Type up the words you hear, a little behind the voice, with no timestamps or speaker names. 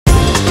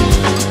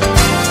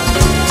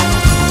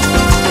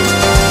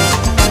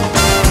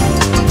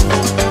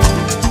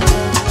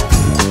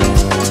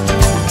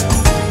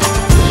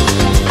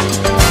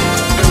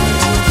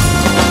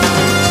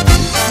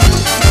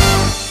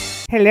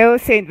Hello,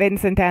 St.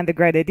 Vincent and the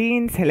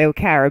Grenadines. Hello,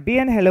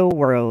 Caribbean. Hello,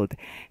 world.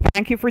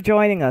 Thank you for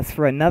joining us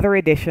for another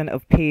edition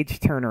of Page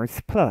Turners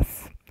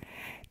Plus.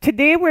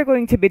 Today we're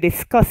going to be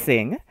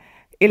discussing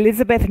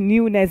Elizabeth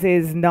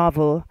Nunez's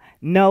novel,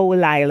 Now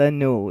Lila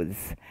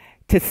Knows.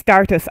 To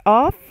start us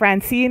off,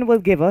 Francine will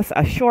give us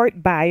a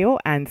short bio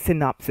and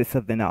synopsis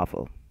of the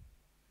novel.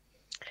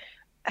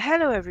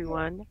 Hello,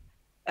 everyone.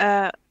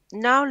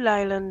 Now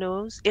Lila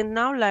knows,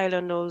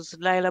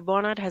 Lila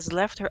Bonnard has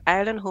left her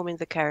island home in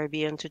the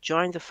Caribbean to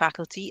join the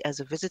faculty as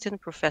a visiting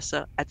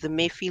professor at the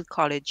Mayfield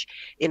College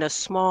in a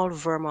small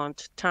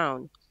Vermont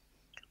town.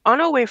 On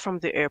her way from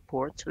the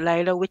airport,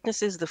 Lila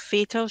witnesses the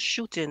fatal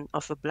shooting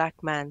of a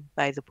black man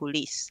by the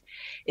police.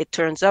 It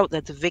turns out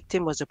that the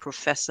victim was a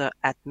professor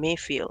at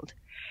Mayfield.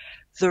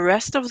 The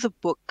rest of the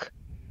book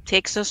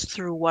takes us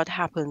through what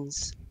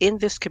happens in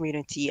this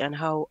community and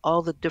how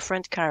all the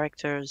different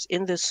characters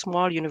in this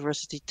small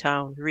university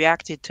town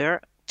reacted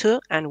to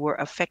and were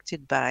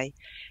affected by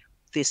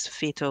this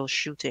fatal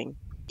shooting.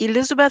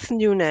 Elizabeth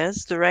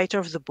Nunez, the writer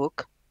of the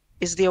book,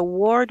 is the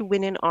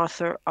award-winning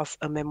author of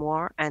a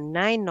memoir and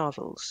 9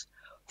 novels,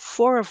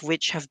 4 of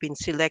which have been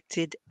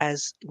selected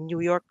as New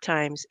York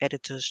Times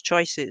Editor's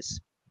Choices.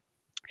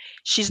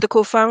 She's the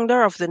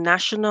co-founder of the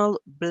National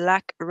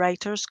Black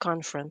Writers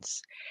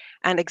Conference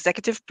and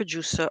executive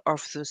producer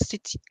of the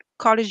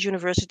College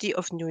University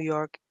of New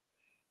York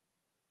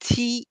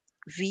TV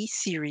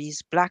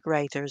series Black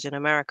Writers in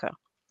America.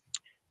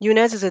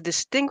 Nunez is a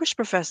distinguished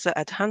professor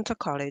at Hunter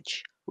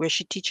College, where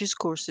she teaches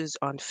courses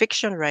on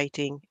fiction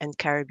writing and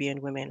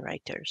Caribbean women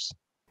writers.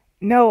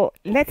 Now,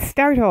 let's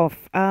start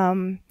off.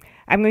 I'm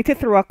going to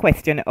throw a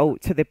question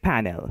out to the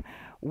panel.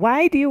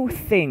 Why do you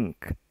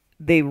think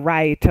the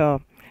writer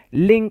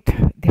linked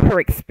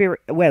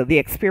the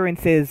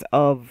experiences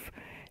of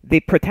the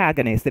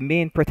protagonist, the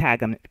main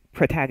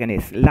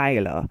protagonist,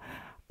 Lila,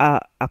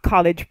 a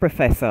college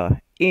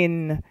professor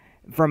in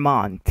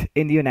Vermont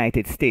in the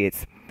United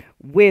States,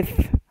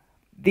 with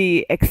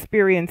the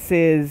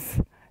experiences,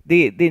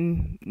 the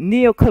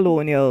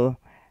neocolonial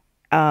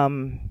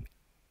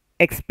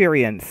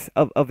experience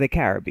of the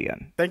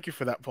Caribbean? Thank you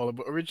for that, Paula.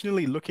 But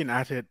originally looking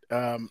at it,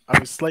 I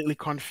was slightly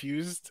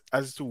confused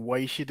as to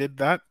why she did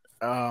that.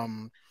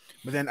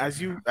 But then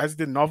as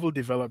the novel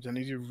develops and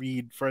as you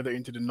read further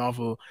into the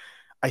novel,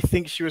 I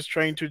think she was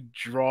trying to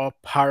draw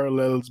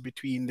parallels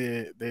between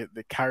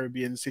the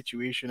Caribbean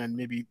situation and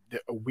maybe the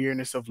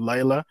awareness of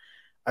Lila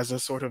as a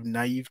sort of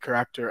naive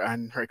character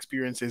and her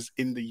experiences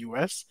in the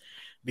US.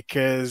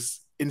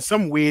 Because in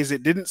some ways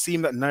it didn't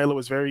seem that Lila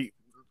was very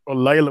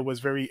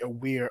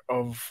aware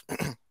of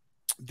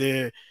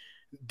the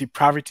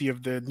depravity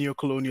of the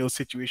neocolonial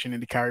situation in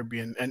the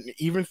Caribbean. And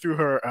even through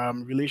her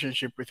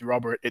relationship with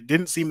Robert, it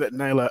didn't seem that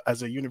Nyla,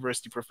 as a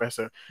university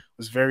professor,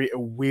 was very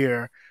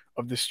aware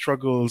of the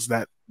struggles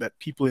that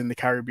people in the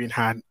Caribbean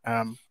had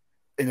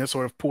in a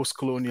sort of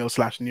post-colonial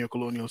slash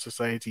neocolonial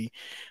society.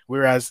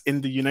 Whereas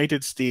in the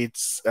United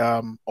States,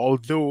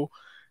 although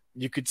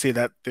you could say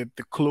that the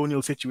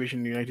colonial situation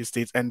in the United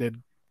States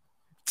ended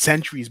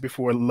centuries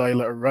before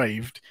Lila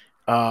arrived,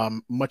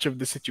 much of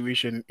the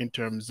situation in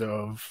terms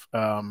of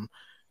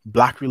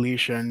Black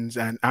relations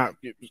and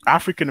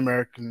African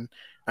American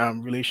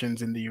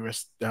relations in the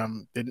US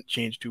didn't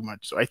change too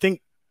much. So I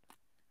think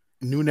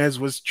Nunez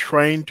was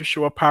trying to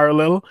show a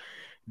parallel.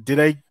 Did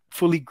I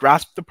fully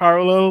grasp the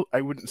parallel?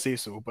 I wouldn't say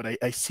so, but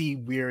I see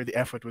where the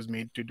effort was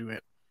made to do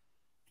it.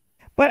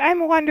 But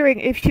I'm wondering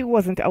if she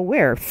wasn't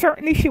aware.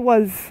 Certainly, she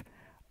was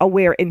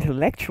aware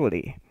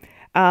intellectually.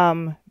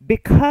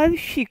 Because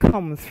she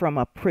comes from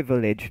a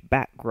privileged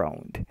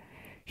background,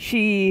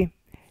 she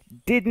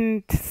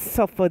didn't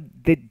suffer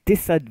the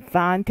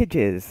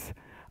disadvantages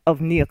of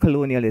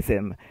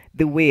neocolonialism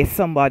the way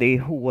somebody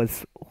who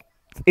is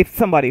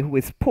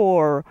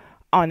poor,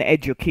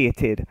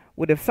 uneducated,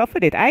 would have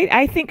suffered it.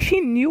 I think she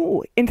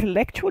knew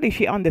intellectually,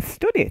 she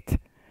understood it.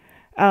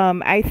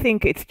 I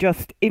think it's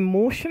just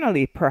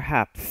emotionally,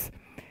 perhaps,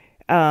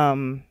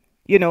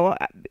 you know,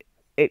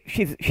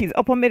 she's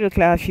upper middle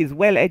class, she's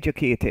well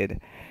educated.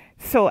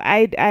 So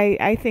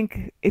I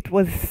think it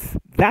was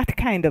that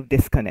kind of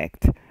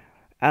disconnect.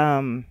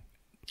 I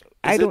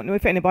don't know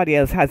if anybody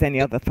else has any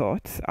other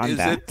thoughts on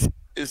that.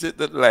 Is it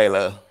that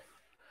Lila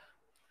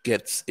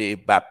gets a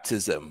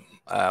baptism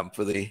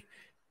for the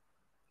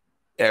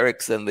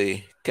Erics and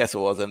the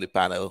Kessels on the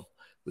panel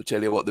to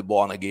tell you about the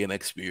born again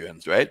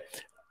experience, right?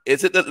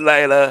 Is it that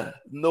Lila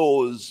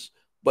knows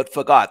but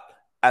forgot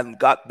and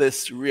got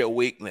this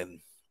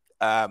reawakening?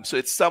 So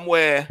it's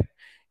somewhere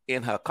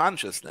in her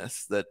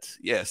consciousness that,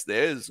 yes,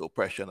 there is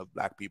oppression of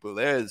Black people,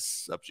 there is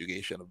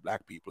subjugation of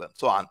Black people, and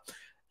so on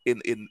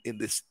in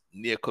this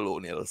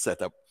neocolonial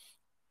setup.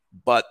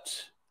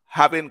 But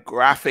having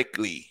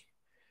graphically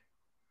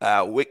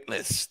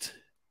witnessed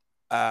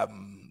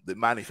the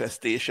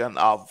manifestation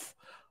of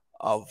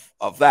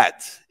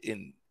that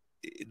in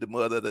the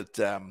murder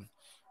that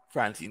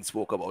Francine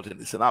spoke about in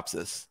the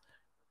synopsis,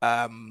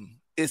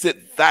 is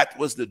it that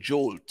was the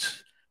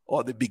jolt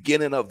or the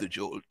beginning of the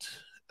jolt?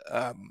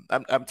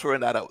 I'm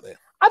throwing that out there.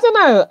 I don't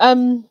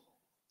know.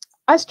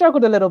 I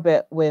struggled a little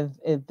bit with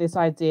this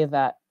idea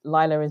that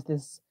Lila is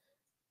this,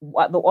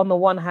 on the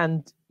one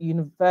hand,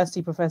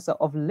 university professor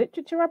of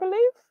literature, I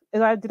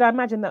believe. Did I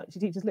imagine that she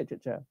teaches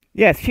literature?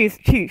 Yes,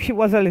 she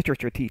was a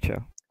literature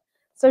teacher.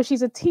 So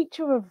she's a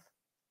teacher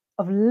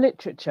of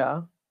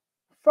literature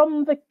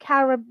from the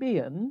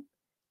Caribbean,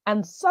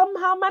 and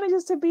somehow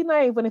manages to be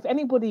naive. And if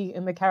anybody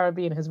in the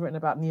Caribbean has written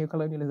about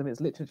neocolonialism, it's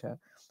literature,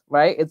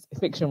 right? It's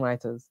fiction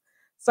writers.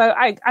 So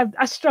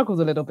I struggled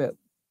a little bit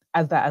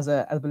as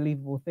a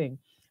believable thing.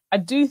 I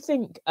do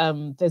think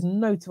there's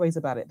no two ways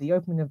about it. The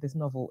opening of this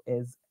novel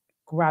is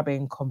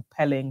grabbing,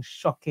 compelling,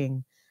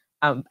 shocking,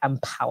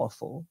 and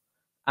powerful.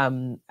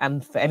 And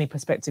for any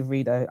prospective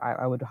reader,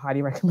 I would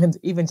highly recommend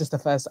even just the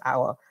first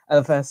hour,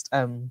 the first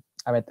I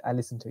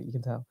listened to it. You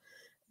can tell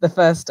the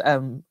first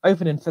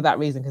opening for that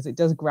reason, because it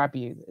does grab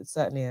you. It's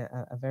certainly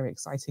a very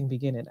exciting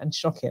beginning and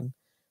shocking.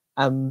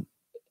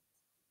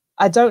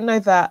 I don't know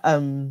that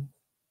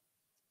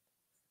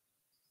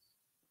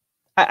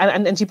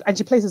and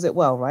she places it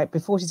well, right?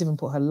 Before she's even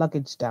put her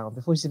luggage down,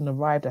 before she's even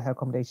arrived at her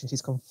accommodation,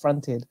 she's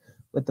confronted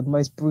with the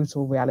most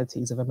brutal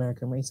realities of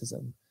American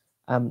racism.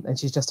 And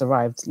she's just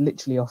arrived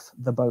literally off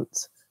the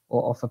boat,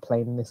 or off a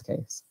plane in this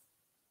case.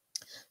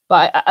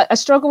 But I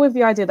struggle with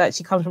the idea that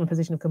she comes from a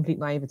position of complete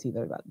naivety,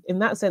 though. In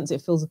that sense,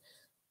 it feels,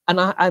 and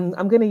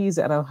I'm going to use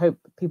it, and I hope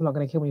people aren't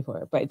going to kill me for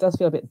it, but it does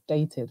feel a bit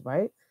dated,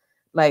 right?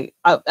 Like,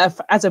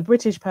 as a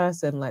British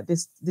person, like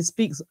this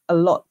speaks a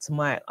lot to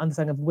my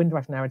understanding of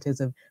Windrush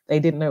narratives of they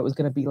didn't know it was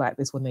going to be like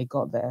this when they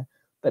got there.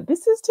 But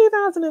this is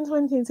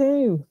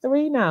 2022,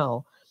 3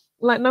 now.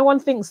 Like, no one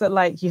thinks that,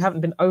 like, you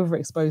haven't been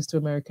overexposed to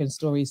American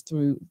stories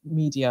through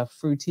media,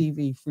 through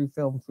TV, through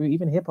film, through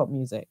even hip hop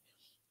music,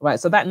 right?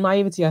 So that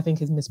naivety, I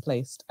think, is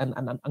misplaced and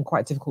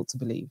quite difficult to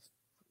believe,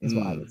 is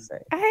what I would say.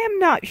 I am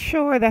not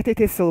sure that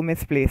it is so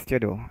misplaced, you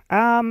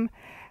know.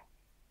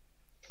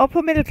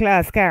 Upper middle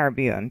class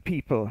Caribbean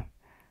people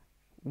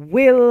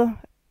will,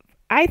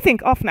 I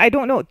think often, I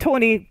don't know,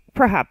 Tony,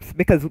 perhaps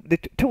because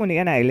Tony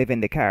and I live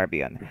in the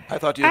Caribbean. I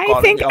thought you were I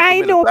calling think me upper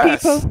I middle know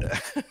class. people.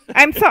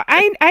 I'm sorry.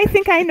 I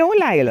think I know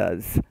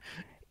Lila's.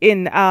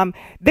 In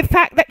the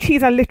fact that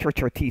she's a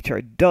literature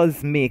teacher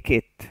does make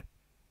it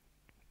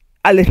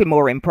a little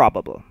more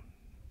improbable.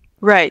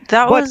 Right.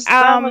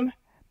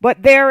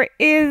 But there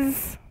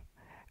is,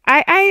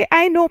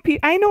 I know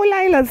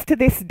Lila's to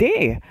this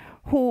day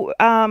who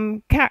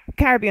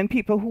Caribbean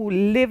people who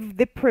live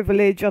the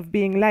privilege of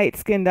being light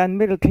skinned and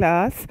middle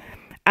class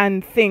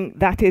and think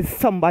that is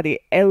somebody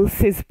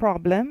else's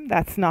problem.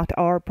 That's not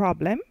our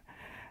problem.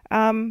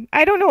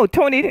 I don't know,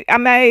 Tony.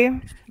 Am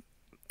I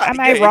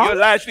wrong? You're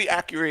largely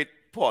accurate,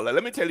 Paula.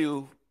 Let me tell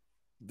you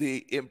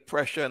the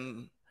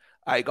impression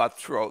I got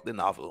throughout the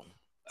novel.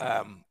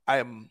 I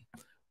am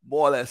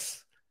more or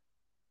less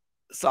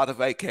sort of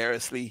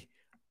vicariously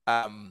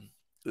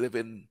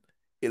living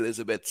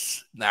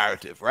Elizabeth's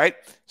narrative, right?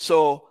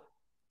 So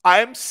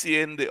I'm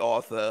seeing the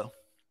author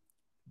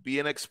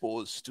being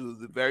exposed to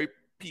the very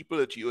people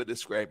that you are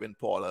describing,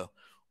 Paula,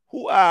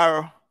 who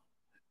are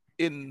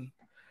in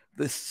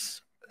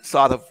this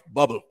sort of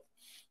bubble.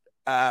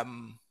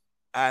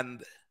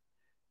 And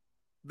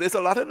there's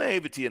a lot of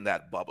naivety in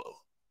that bubble,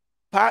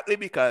 partly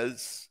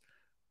because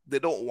they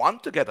don't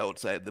want to get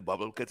outside the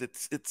bubble because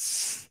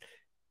it's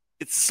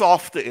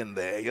softer in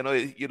there. You know,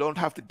 you don't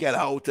have to get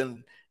out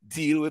and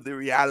deal with the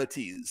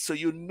realities. So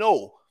you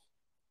know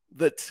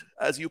that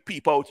as you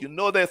peep out, you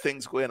know there are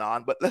things going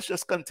on, but let's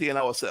just contain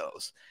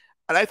ourselves.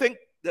 And I think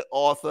the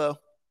author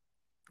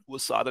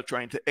was sort of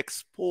trying to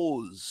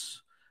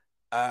expose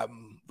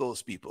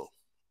those people,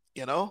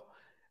 you know?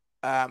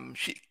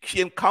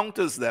 She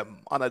encounters them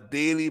on a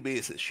daily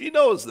basis. She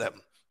knows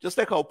them, just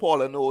like how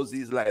Paula knows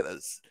these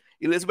Lilas.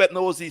 Elizabeth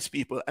knows these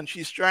people, and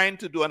she's trying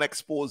to do an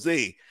expose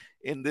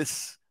in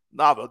this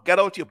novel. Get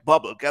out your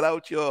bubble, get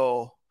out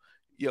your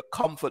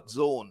comfort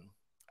zone,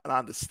 and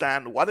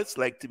understand what it's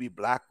like to be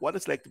Black, what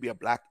it's like to be a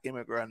Black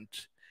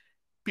immigrant.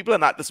 People are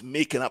not just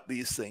making up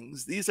these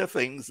things. These are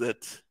things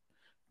that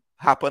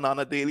happen on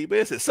a daily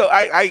basis. So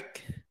I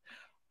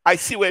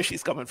see where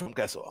she's coming from,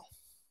 Keswell.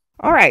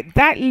 All right,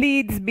 that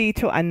leads me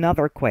to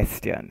another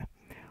question.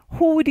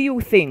 Who do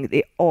you think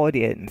the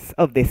audience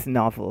of this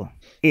novel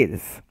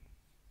is?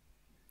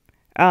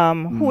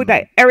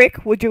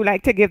 Eric, would you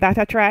like to give that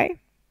a try?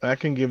 I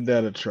can give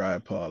that a try,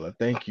 Paula.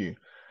 Thank you.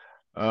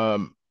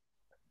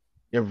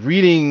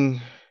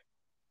 Reading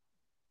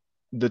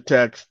the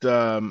text,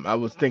 I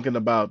was thinking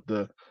about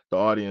the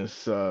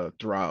audience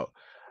throughout,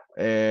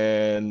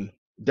 and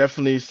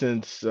definitely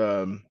since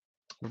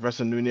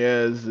Professor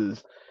Nunez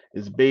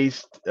is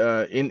based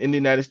in the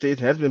United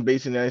States, has been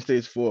based in the United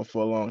States for a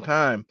long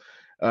time,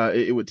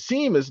 it would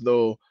seem as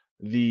though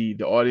the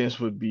audience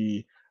would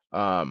be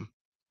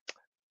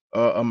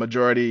a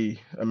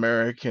majority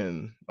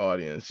American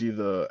audience,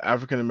 either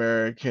African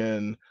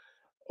American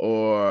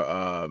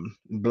or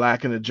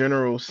Black in a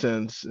general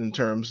sense, in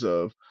terms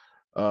of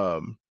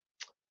um,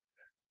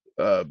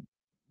 uh,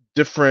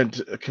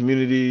 different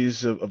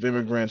communities of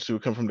immigrants who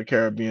come from the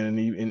Caribbean and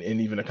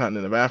even the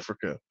continent of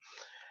Africa.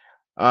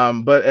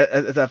 But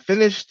as I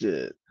finished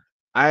it,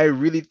 I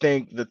really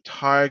think the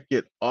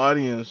target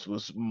audience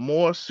was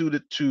more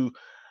suited to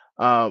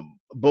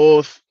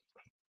both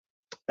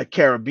a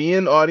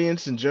Caribbean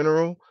audience in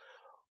general,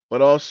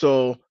 but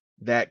also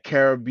that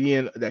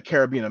Caribbean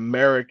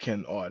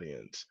American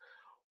audience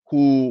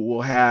who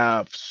will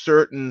have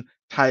certain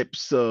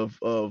types of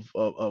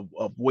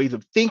ways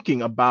of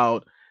thinking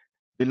about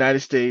the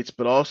United States,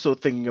 but also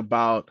thinking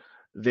about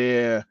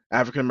their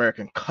African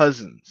American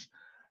cousins.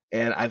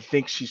 And I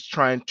think she's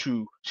trying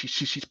to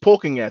she's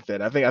poking at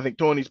that. I think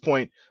Tony's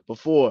point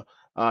before,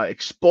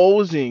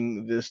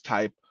 exposing this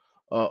type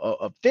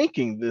of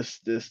thinking,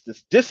 this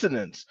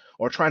dissonance,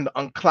 or trying to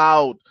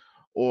uncloud,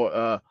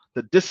 or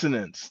the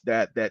dissonance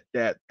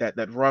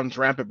that runs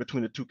rampant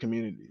between the two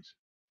communities.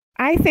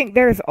 I think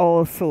there's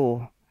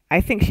also,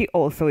 I think she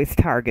also is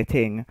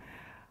targeting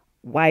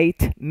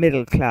white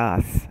middle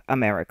class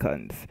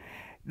Americans.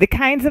 The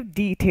kinds of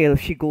details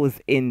she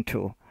goes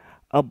into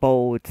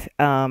about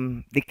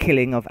the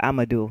killing of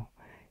Amadou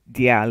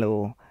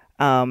Diallo,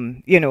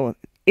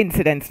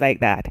 incidents like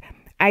that.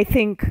 I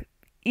think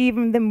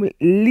even the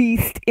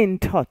least in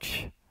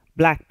touch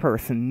black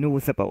person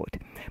knows about.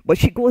 But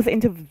she goes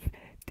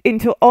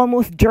into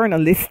almost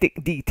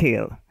journalistic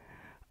detail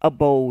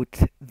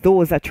about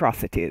those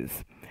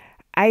atrocities.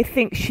 I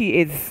think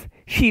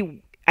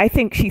I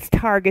think she's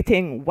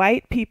targeting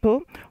white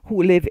people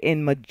who live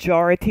in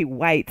majority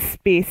white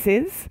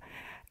spaces,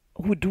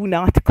 who do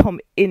not come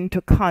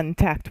into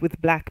contact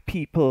with black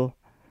people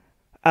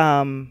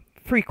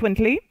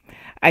frequently.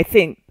 I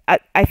think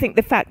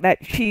the fact that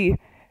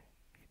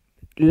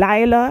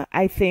Lila,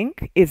 I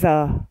think, is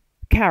a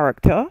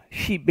character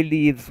she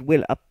believes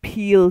will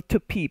appeal to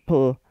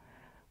people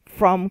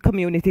from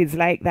communities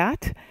like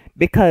that,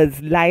 because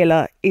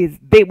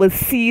they will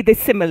see the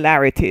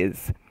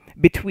similarities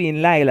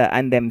between Lila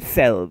and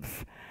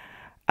themselves.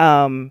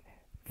 Um,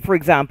 for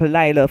example,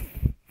 Lila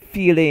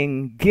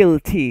feeling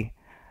guilty,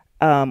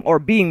 or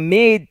being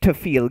made to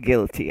feel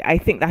guilty. I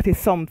think that is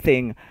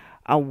something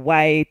a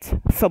white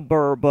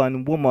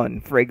suburban woman,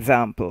 for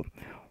example,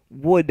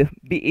 would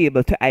be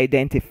able to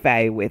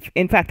identify with.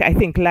 In fact,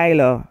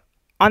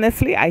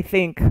 honestly, I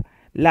think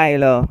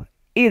Lila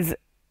is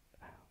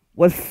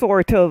was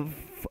sort of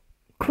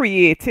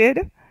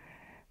created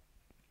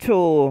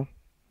to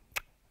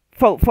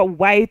for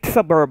white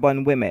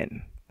suburban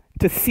women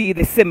to see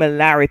the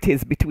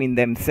similarities between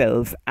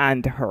themselves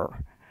and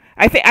her.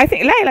 I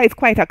think Lila is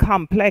quite a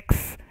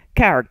complex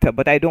character,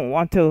 but I don't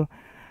want to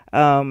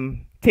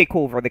take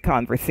over the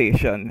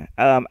conversation.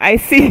 I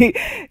see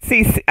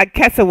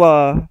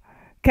Kesawa.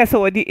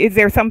 Kesawa, is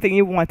there something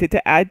you wanted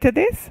to add to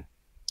this?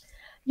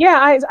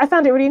 Yeah, I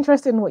found it really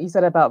interesting what you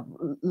said about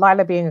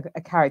Lila being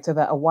a character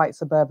that a white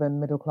suburban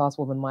middle class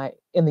woman might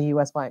in the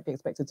US might be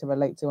expected to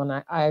relate to, and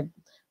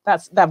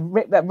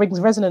that rings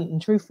resonant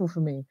and truthful for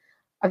me.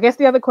 I guess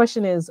the other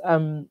question is,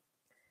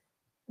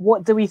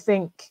 what do we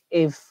think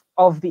if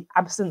of the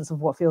absence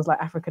of what feels like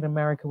African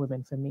American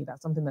women? For me,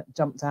 that's something that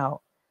jumped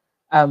out.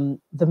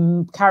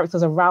 The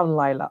characters around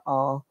Lila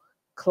are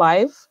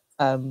Clive,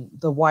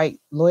 the white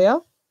lawyer,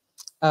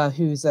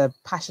 who's a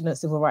passionate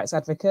civil rights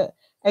advocate.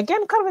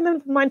 Again, kind of in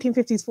the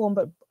 1950s form,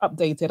 but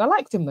updated. I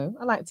liked him though.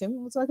 I liked him.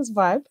 It was like his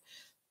vibe.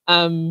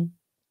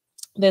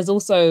 There's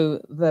also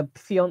the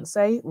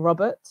fiance,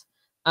 Robert.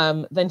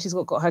 Then she's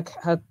got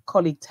her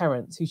colleague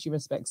Terence, who she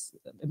respects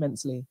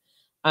immensely.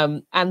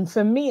 And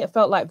for me, it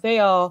felt like they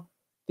are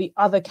the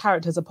other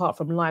characters apart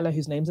from Lila,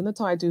 whose name's in the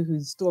title,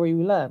 whose story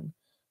we learn.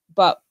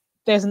 But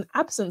there's an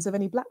absence of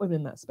any black women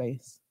in that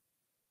space,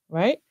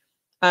 right?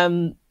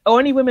 Or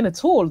any women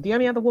at all. The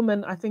only other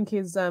woman I think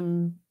is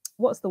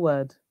what's the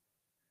word?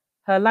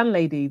 Her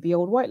landlady, the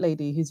old white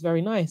lady, who's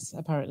very nice,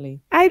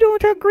 apparently. I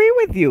don't agree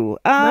with you.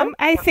 No?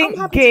 I I'm think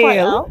happy to find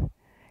out.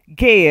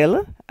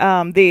 Gail,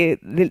 the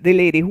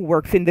lady who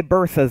works in the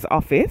bursar's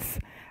office,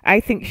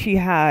 I think she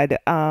had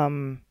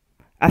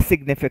a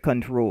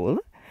significant role,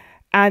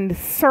 and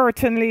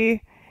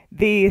certainly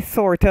the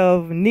sort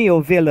of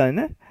neo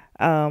villain.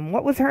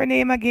 What was her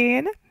name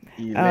again?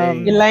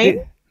 Elaine.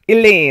 Elaine?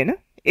 Elaine.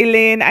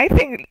 Elaine. I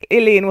think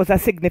Elaine was a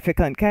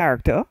significant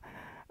character.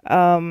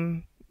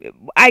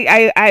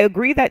 I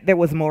agree that there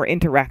was more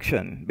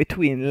interaction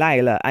between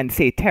Lila and,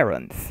 say,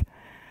 Terence.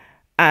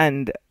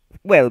 And,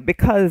 well,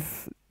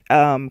 because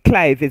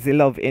Clive is the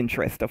love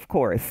interest, of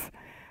course,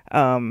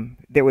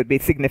 there would be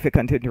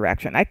significant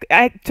interaction.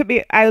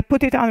 I'll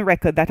put it on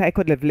record that I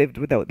could have lived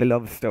without the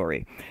love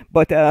story.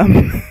 But,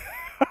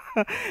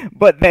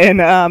 but then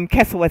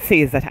Keswa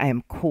says that I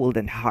am cold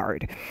and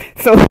hard.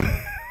 So,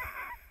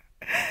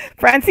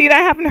 Francine, I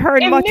haven't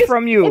heard much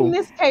from you. In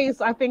this case,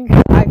 I think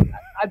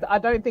I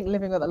don't think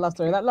living with that love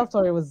story. That love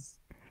story was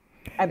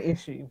an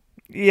issue.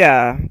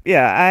 Yeah.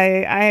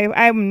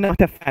 I'm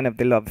not a fan of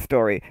the love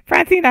story.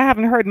 Francine, I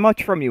haven't heard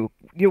much from you.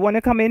 You want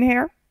to come in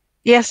here?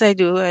 Yes, I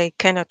do. I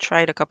kind of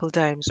tried a couple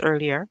times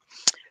earlier.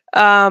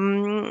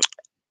 I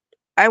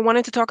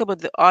wanted to talk about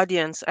the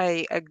audience.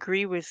 I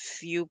agree with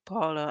you,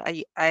 Paula.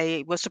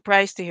 I was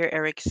surprised to hear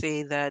Eric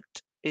say that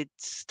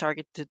it's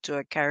targeted to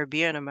a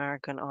Caribbean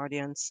American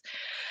audience.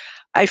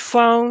 I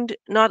found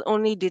not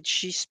only did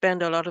she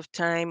spend a lot of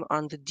time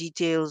on the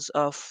details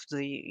of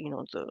the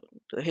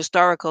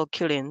historical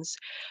killings,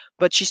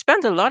 but she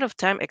spent a lot of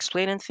time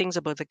explaining things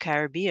about the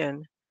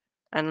Caribbean.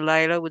 And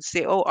Lila would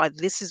say, "Oh,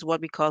 this is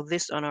what we call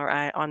this on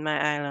my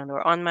island,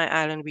 or on my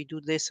island we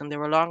do this." And there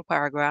were long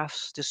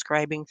paragraphs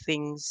describing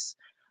things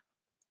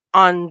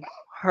on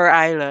her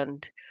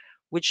island,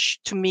 which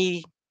to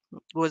me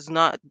was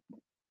not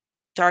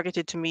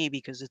targeted to me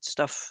because it's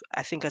stuff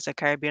I think as a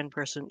Caribbean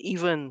person,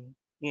 even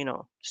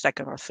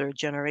second or third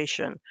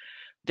generation,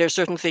 there's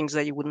certain things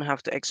that you wouldn't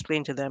have to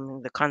explain to them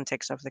in the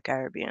context of the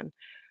Caribbean.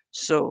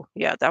 So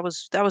yeah, that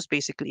was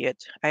basically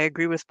it. I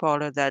agree with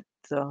Paula that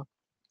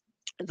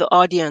the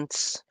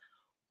audience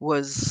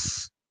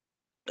was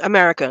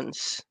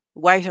Americans,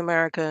 white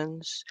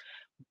Americans,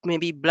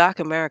 maybe Black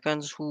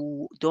Americans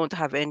who don't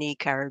have any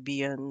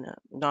Caribbean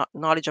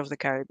knowledge of the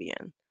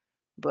Caribbean.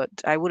 But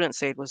I wouldn't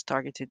say it was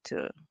targeted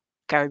to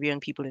Caribbean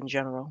people in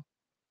general.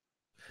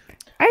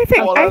 I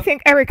Paula,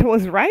 think Erica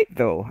was right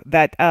though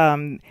that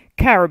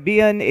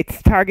Caribbean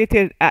it's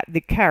targeted at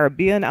the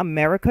Caribbean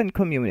American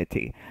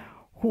community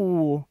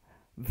who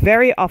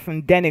very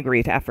often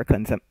denigrate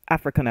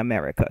African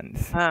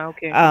Americans. Ah,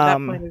 okay. From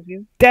that point Um, of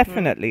view.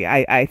 Hmm. definitely,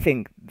 I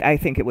think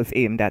it was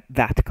aimed at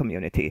that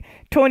community.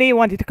 Tony, you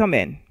wanted to come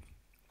in.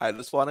 I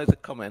just wanted to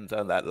comment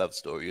on that love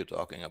story you're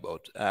talking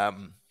about,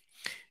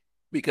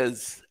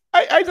 because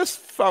I just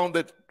found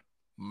it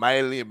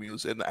mildly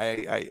amusing.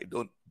 I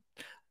don't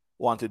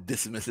want to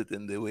dismiss it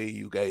in the way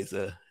you guys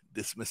are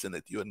dismissing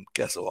it, you and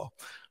Kessel.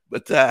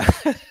 But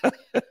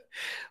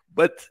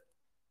but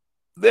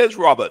there's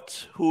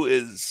Robert, who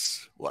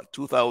is what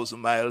 2,000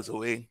 miles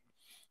away,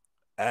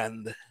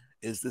 and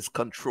is this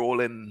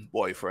controlling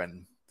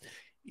boyfriend.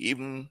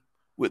 Even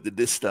with the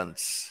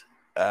distance,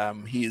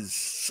 he's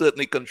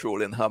certainly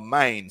controlling her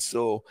mind.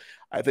 So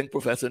I think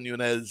Professor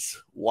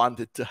Nunez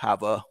wanted to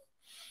have a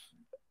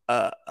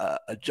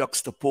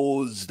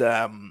juxtaposed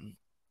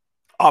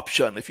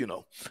option, if you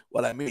know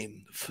what I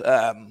mean.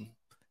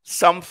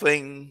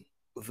 Something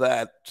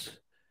that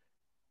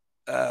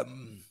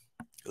um,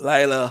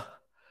 Lila,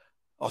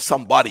 or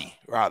somebody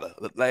rather,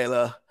 that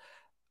Lila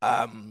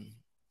um,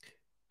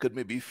 could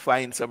maybe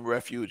find some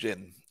refuge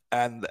in.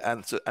 And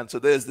so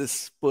there's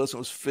this person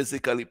who's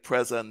physically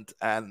present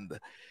and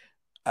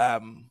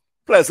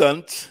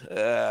pleasant,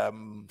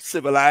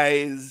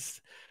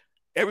 civilized,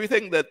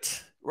 everything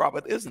that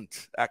Robert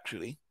isn't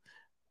actually.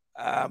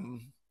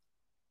 Um,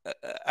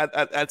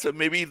 and so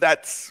maybe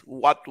that's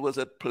what was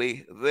at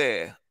play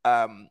there.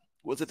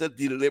 Was it a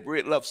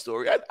deliberate love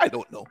story? I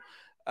don't know,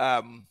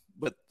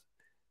 but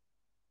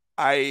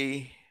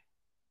I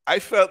I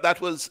felt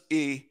that was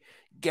a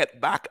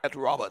get back at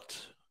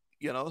Robert,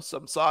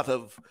 some sort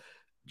of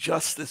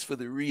justice for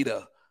the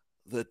reader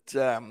that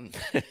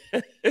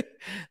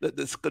that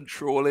this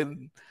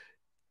controlling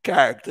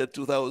character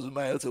 2,000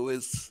 miles away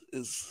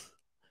is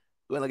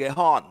going to get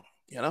harmed,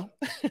 you know?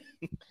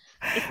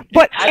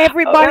 But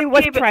everybody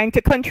was Okay, but trying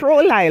to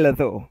control Lila,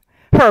 though.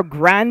 Her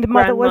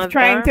grandmother was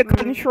trying grandmother. to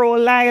control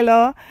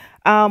Lila.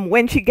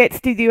 When she gets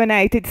to the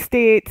United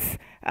States,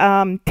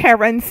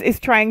 Terrence is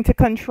trying to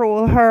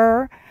control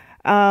her.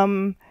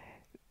 Um,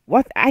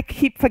 what I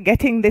keep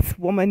forgetting this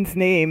woman's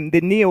name,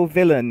 the neo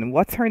villain.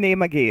 What's her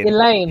name again?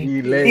 Elaine.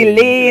 Elaine.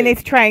 Elaine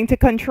is trying to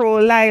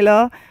control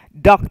Lila.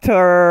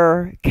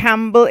 Dr.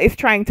 Campbell is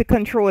trying to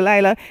control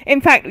Lila.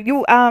 In fact,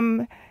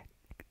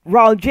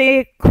 Raul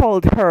J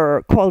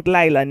called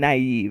Lila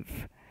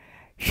naive.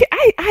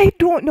 I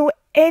don't know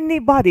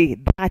anybody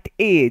that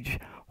age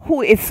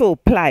who is so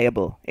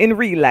pliable in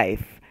real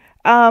life.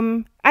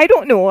 I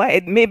don't know.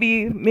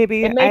 Maybe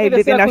It may I be the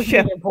live in a circles you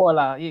shell. move in,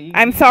 Paula.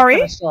 I'm You're kind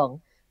sorry. of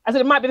strong. I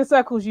said it might be the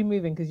circles you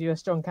move in because you're a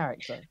strong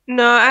character.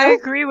 No, I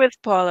agree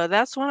with Paula.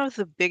 That's one of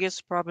the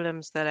biggest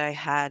problems that I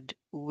had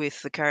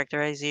with the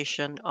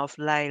characterization of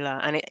Lila.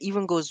 And it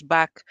even goes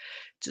back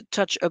to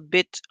touch a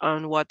bit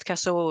on what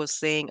Kasawa was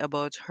saying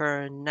about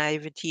her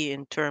naivety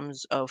in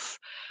terms of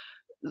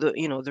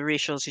the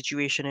racial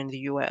situation in the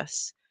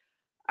US.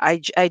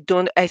 I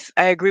don't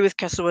I agree with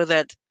Kasawa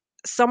that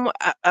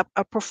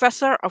a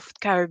professor of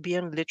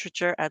Caribbean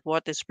literature at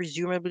what is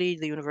presumably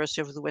the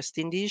University of the West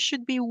Indies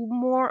should be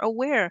more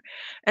aware.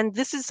 And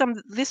this is some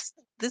this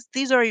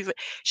these are even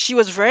she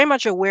was very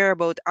much aware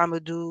about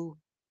Amadou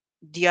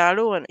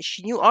Diallo, and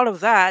she knew all of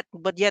that,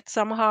 but yet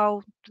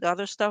somehow the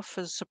other stuff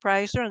has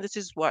surprised her. And this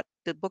is what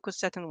the book was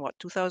set in, what,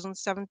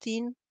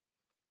 2017,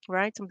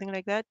 right? Something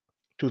like that.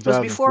 It was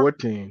before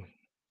 2014.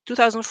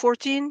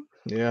 2014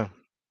 Yeah,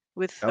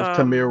 with that was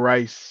Tamir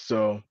Rice.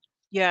 So,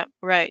 yeah,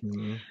 right.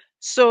 mhm.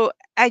 So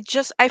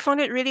I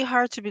found it really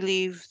hard to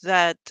believe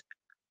that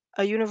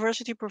a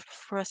university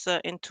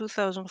professor in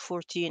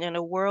 2014 in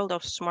a world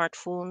of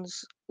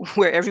smartphones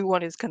where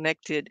everyone is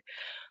connected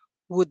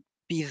would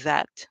be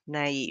that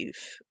naive.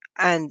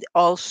 And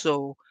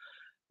also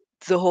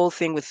the whole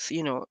thing with,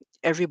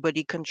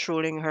 everybody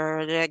controlling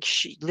her, like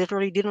she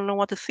literally didn't know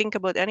what to think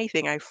about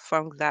anything. I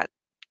found that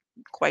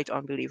quite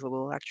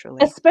unbelievable,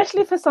 actually.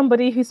 Especially for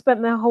somebody who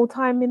spent their whole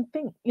time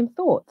in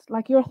thought.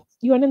 Like you're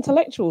an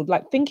intellectual.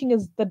 Like thinking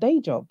is the day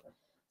job.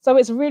 So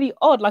it's really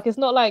odd. Like it's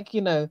not like,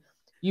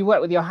 you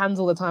work with your hands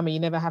all the time and you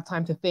never have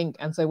time to think.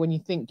 And so when you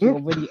think, you're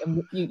really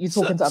you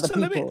talking to other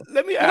people.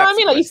 Let me You know what I ask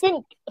mean? a Like you question.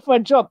 think for a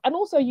job, and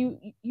also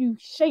you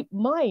shape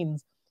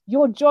minds.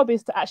 Your job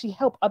is to actually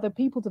help other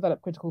people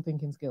develop critical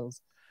thinking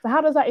skills. So how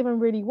does that even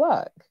really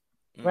work?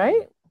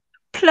 Right?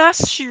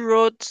 Plus, she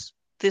wrote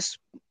this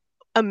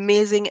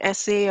amazing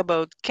essay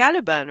about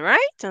Caliban, right?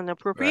 And Right.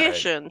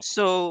 appropriation.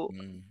 So, So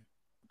let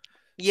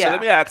yeah.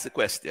 me ask a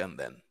question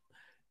then.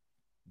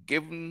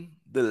 Given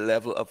the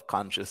level of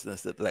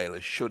consciousness that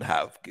Lila should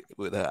have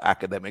with her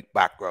academic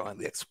background and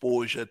the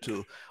exposure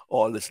to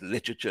all this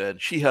literature,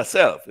 and she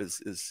herself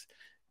is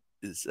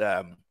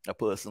a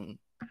person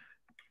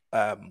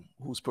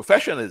whose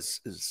profession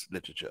is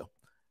literature.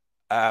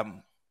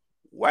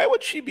 Why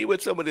would she be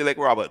with somebody like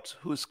Robert,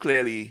 who's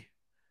clearly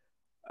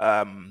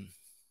a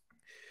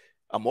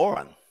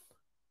moron,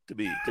 to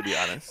be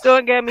honest?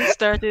 Don't get me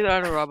started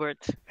on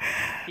Robert,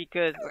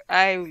 because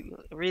I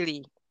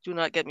really do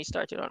not get me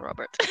started on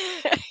Robert.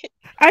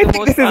 I The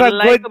think most this is a good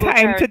unlikable time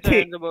to character in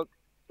take. the book.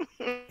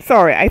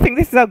 Sorry, I think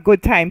this is a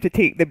good time to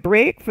take the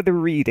break for the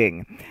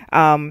reading.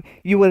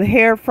 You will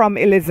hear from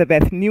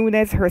Elizabeth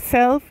Nunez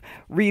herself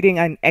reading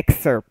an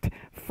excerpt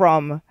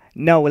from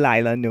Now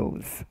Lila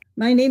Knows.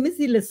 My name is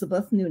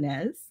Elizabeth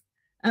Nunez.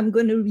 I'm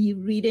going to be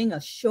reading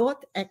a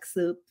short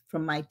excerpt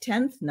from my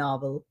 10th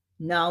novel,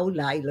 Now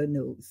Lila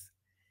Knows.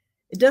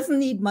 It doesn't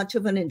need much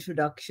of an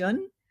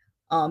introduction.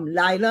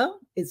 Lila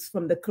is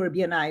from the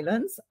Caribbean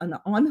islands, and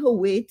on her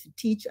way to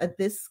teach at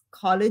this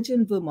college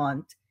in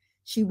Vermont,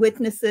 she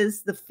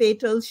witnesses the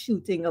fatal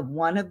shooting of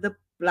one of the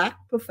Black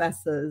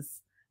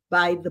professors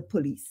by the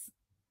police.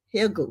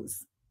 Here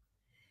goes.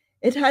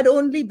 It had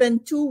only been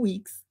 2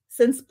 weeks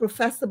since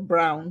Professor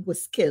Brown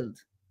was killed,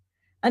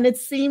 and it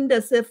seemed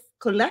as if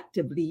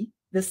collectively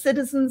the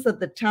citizens of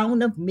the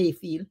town of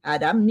Mayfield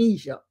had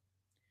amnesia.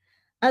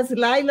 As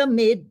Lila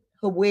made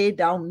her way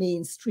down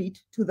Main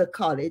Street to the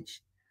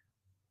college,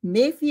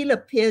 Mayfield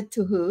appeared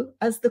to her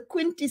as the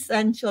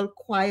quintessential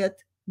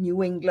quiet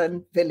New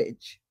England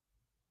village.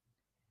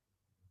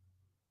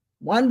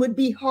 One would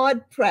be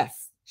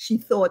hard-pressed, she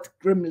thought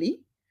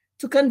grimly,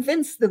 to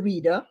convince the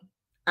reader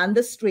and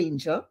the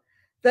stranger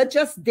that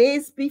just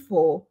days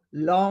before,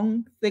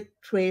 long, thick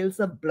trails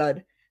of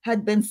blood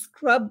had been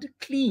scrubbed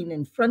clean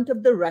in front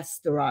of the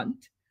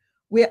restaurant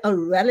where a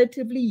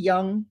relatively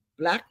young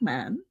Black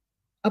man,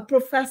 a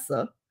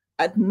professor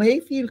at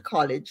Mayfield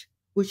College,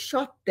 was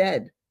shot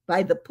dead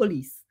by the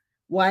police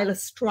while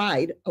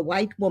astride a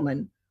white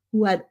woman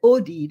who had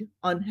OD'd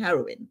on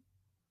heroin.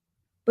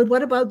 But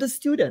what about the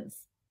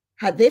students?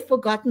 Had they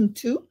forgotten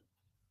too?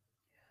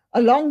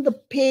 Along the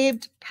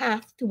paved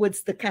path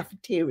towards the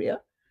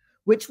cafeteria,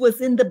 which was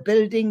in the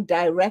building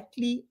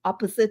directly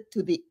opposite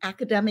to the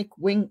academic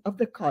wing of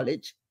the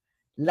college,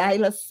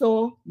 Lila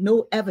saw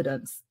no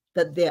evidence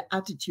that their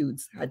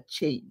attitudes had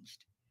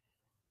changed.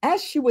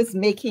 As she was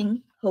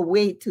making her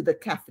way to the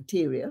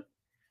cafeteria,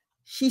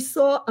 she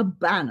saw a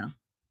banner.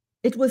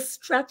 It was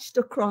stretched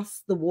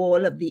across the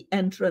wall of the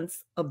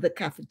entrance of the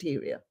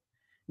cafeteria,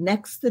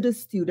 next to the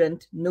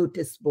student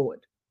notice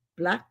board.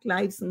 Black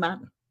Lives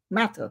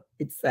Matter,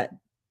 it said.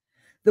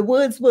 The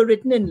words were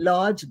written in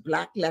large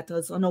black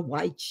letters on a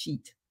white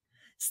sheet.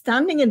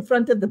 Standing in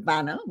front of the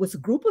banner was a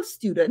group of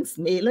students,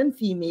 male and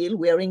female,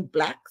 wearing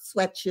black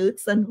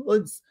sweatshirts and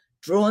hoods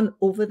drawn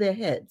over their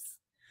heads.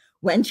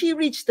 When she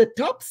reached the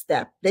top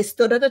step, they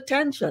stood at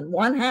attention,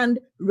 one hand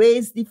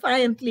raised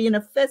defiantly in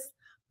a fist.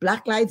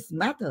 Black Lives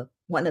Matter,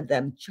 one of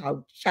them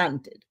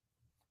chanted.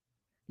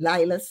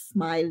 Lila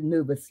smiled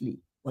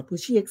nervously. What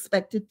was she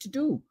expected to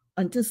do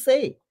and to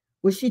say?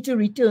 Was she to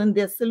return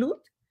their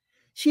salute?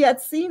 She had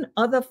seen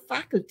other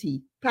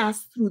faculty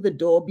pass through the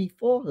door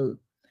before her.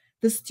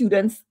 The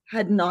students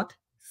had not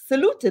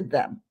saluted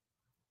them.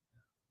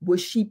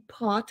 Was she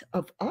part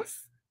of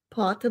us,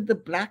 part of the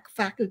Black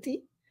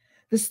faculty?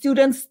 The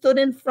students stood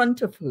in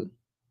front of her.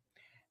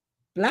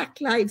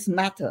 Black Lives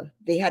Matter,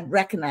 they had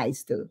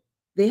recognized her.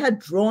 They had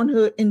drawn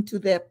her into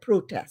their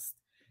protest.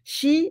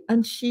 She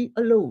and she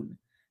alone,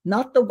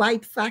 not the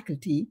white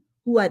faculty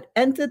who had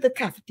entered the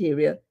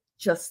cafeteria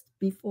just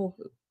before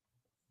her.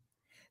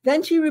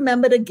 Then she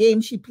remembered a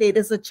game she played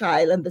as a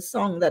child and the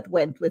song that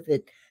went with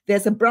it.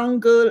 There's a brown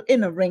girl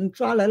in a ring,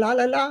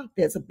 tra-la-la-la-la.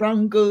 There's a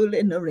brown girl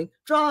in a ring,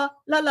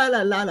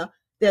 tra-la-la-la-la-la.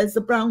 There's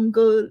a brown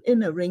girl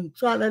in a ring,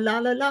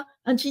 tra-la-la-la-la.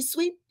 And she's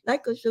sweet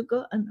like a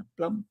sugar and a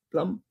plum,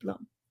 plum,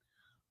 plum.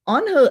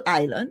 On her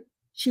island,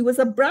 she was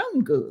a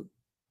brown girl,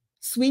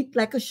 sweet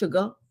like a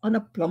sugar on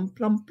a plum,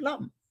 plum,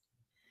 plum.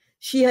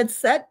 She had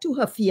said to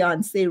her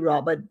fiancé,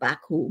 Robert,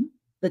 back home,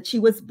 that she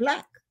was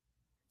Black.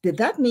 Did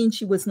that mean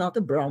she was not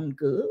a brown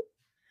girl?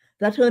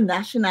 That her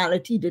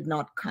nationality did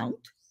not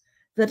count?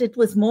 That it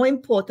was more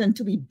important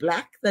to be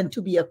Black than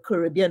to be a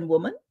Caribbean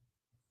woman?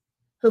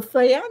 Her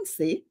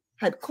fiancé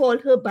had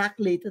called her back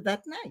later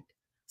that night.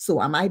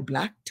 So am I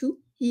Black too?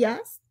 He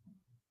asked.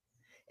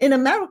 In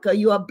America,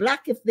 you are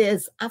black if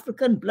there's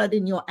African blood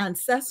in your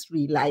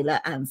ancestry, Lila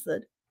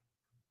answered.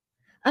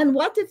 And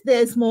what if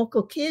there's more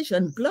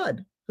Caucasian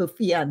blood? Her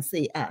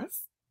fiancé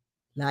asked.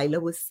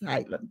 Lila was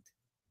silent.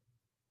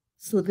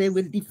 So they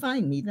will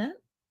define me then?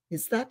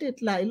 Is that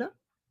it, Lila?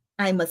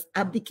 I must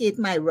abdicate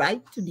my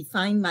right to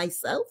define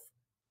myself?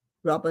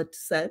 Robert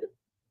said.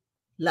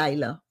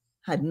 Lila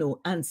had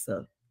no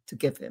answer to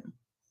give him.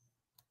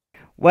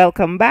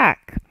 Welcome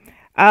back.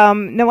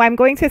 Now I'm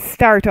going to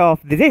start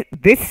off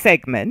this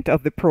segment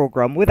of the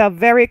program with a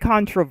very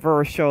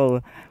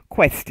controversial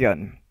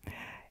question.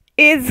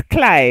 Is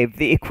Clive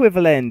the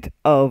equivalent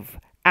of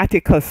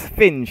Atticus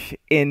Finch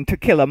in To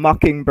Kill a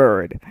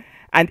Mockingbird?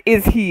 And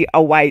is he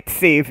a white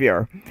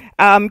savior?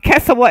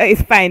 Kessa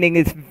is finding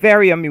is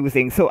very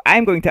amusing, so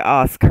I'm going to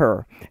ask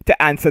her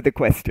to answer the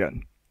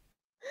question.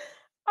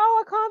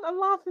 Oh, I can't. I'm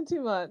laughing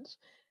too much.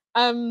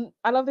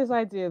 I love this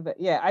idea that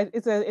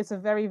it's a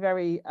very,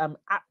 very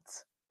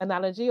apt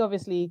analogy.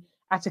 Obviously,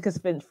 Atticus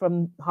Finch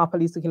from Harper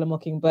Lee's To Kill a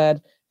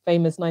Mockingbird,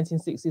 famous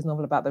 1960s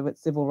novel about the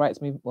civil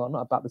rights movement. Well,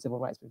 not about the civil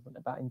rights movement,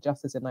 about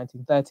injustice in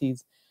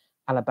 1930s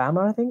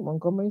Alabama, I think,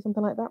 Montgomery,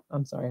 something like that.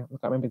 I'm sorry, I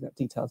can't remember exact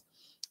details.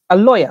 A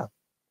lawyer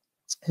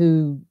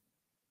who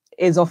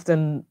is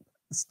often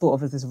thought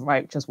of as this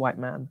righteous white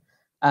man.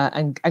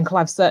 And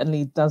Clive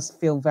certainly does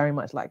feel very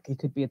much like he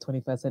could be a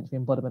 21st century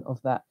embodiment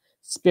of that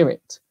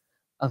spirit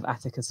of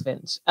Atticus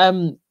Finch.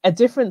 A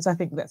difference I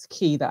think that's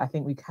key that I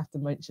think we have to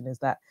mention is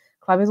that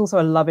Clive is also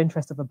a love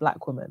interest of a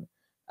black woman,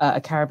 a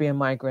Caribbean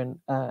migrant,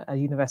 a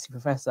university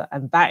professor.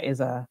 And that is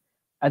a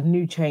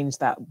new change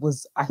that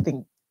was, I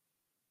think,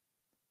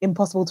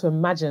 impossible to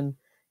imagine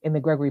in the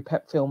Gregory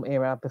Peck film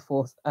era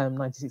before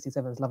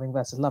 1967's Loving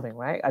versus Loving,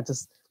 right?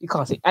 You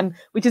can't see. And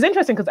which is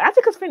interesting because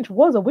Atticus Finch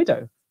was a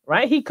widow,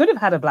 right? He could have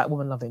had a black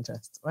woman love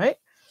interest, right?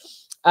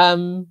 I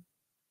don't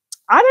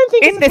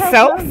think in the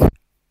South.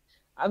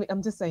 I mean,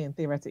 I'm just saying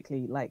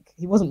theoretically, like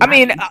he wasn't. I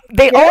mean,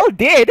 they all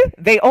did,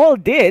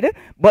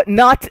 but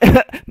not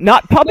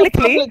not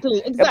publicly. Not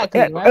publicly,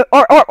 exactly, right?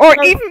 Or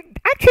so, even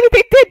actually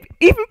they did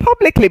even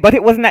publicly, but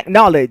it wasn't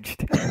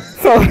acknowledged.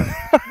 So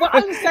what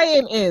I'm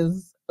saying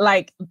is,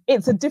 like,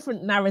 it's a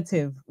different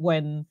narrative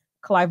when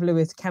Clive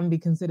Lewis can be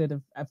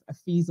considered a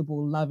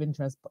feasible love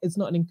interest. It's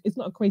not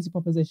a crazy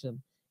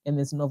proposition in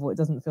this novel. It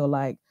doesn't feel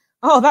like,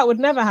 oh, that would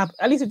never happen.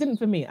 At least it didn't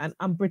for me. And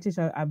I'm British.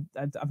 I've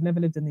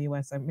never lived in the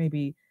US, so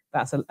maybe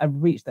that's a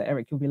reach that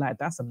Eric will be like,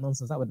 that's some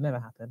nonsense. That would never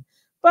happen.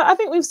 But I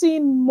think we've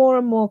seen more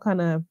and more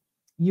kind of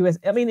US.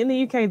 I mean, in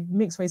the UK,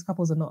 mixed race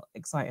couples are not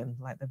exciting.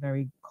 Like they're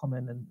very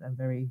common and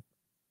very,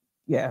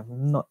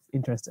 not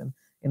interesting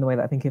in the way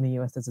that I think in the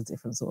US there's a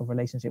different sort of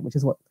relationship, which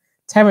is what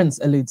Terence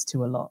alludes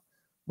to a lot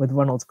with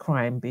Ronald's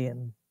crime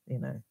being,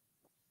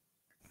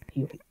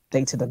 he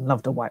dated and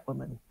loved a white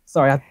woman.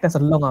 Sorry, that's a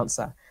long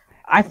answer.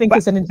 I think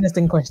it's an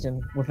interesting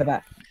question for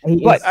that.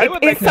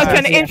 It's such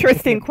an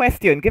interesting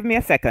question. Give me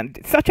a second.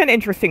 Such an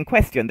interesting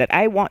question that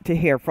I want to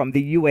hear from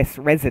the U.S.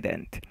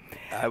 resident.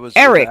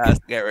 Eric,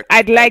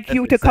 I'd like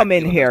you to come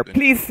in here.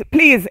 Please,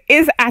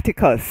 is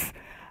Atticus,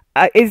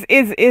 what's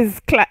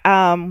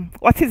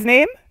his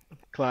name?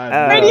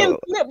 Clive.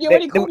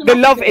 The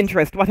love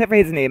interest, whatever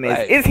his name is.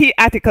 Right. Is he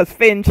Atticus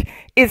Finch?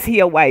 Is he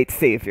a white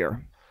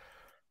savior?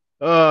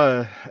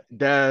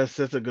 That's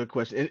a good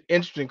question.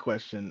 Interesting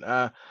question.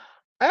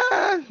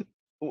 I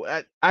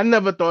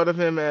never thought of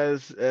him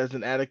as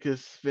an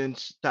Atticus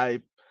Finch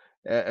type.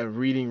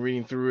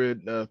 Reading through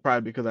it,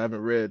 probably because I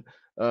haven't read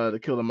To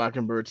Kill a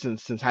Mockingbird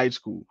since high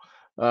school.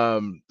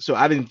 So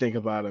I didn't think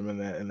about him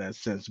in that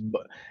sense.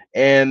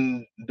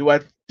 And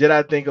did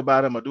I think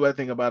about him, or do I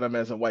think about him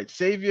as a white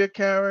savior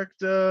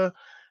character?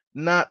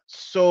 Not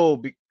so,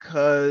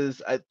 because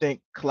I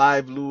think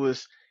Clive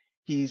Lewis,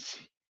 he's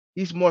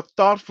more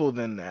thoughtful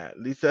than that.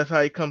 At least that's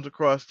how he comes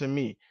across to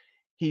me.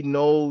 He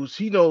knows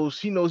he's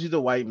a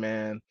white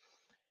man.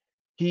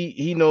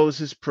 He knows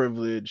his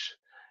privilege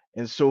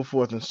and so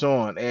forth and so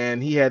on.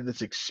 And he had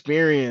this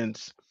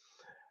experience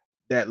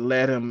that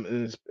led him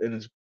in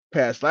his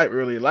past life,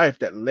 early life,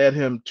 that led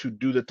him to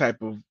do the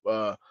type of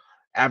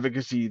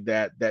advocacy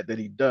that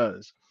he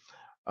does.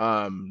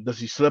 Does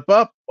he slip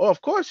up? Oh,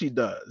 of course he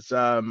does.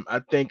 I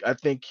think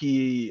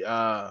he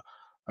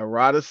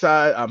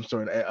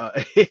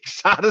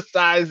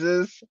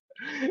exoticizes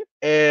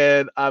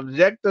and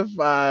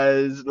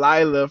objectifies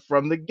Lila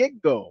from the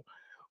get-go,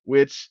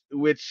 which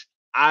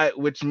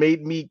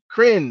made me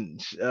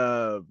cringe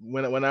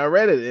when I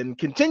read it, and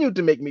continued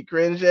to make me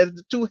cringe as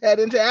the two head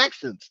into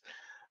actions.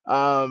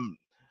 I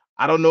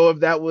don't know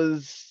if that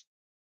was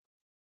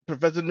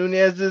Professor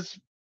Nunez's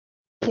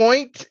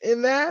point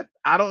in that.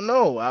 I don't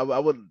know. I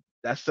would.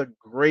 That's a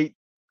great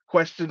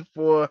question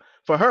for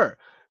her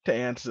to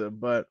answer,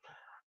 but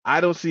I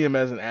don't see him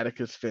as an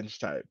Atticus Finch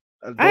type.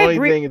 The only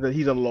thing is that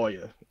he's a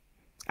lawyer.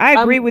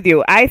 I agree with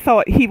you. I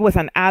thought he was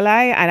an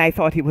ally, and I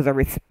thought he was a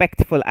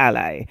respectful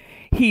ally.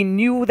 He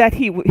knew that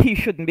he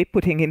shouldn't be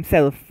putting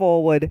himself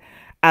forward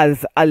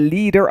as a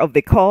leader of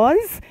the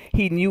cause.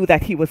 He knew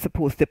that he was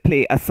supposed to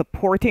play a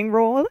supporting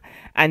role,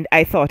 and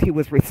I thought he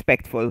was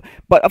respectful.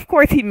 But of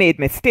course, he made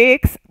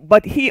mistakes,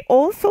 but he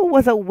also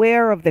was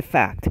aware of the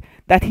fact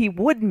that he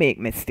would make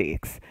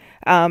mistakes.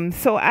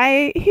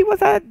 He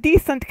was a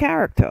decent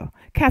character.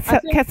 I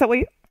think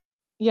Castaway.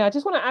 Yeah, I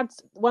just want to add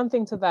one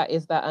thing to that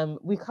is that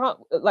we can't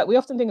like we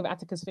often think of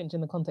Atticus Finch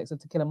in the context of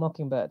To Kill a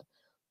Mockingbird,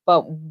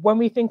 but when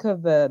we think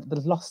of the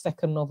lost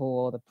second novel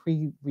or the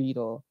pre-read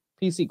or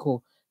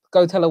pre-sequel,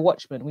 Go Tell a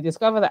Watchman, we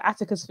discover that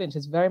Atticus Finch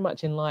is very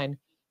much in line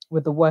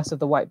with the worst of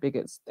the white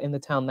bigots in the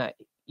town that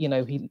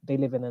they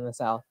live in the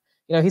South.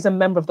 He's a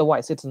member of the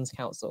White Citizens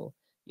Council.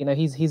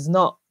 He's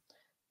not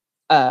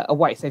a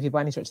white savior by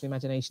any stretch of the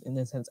imagination in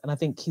this sense, and I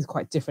think he's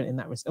quite different in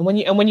that respect. And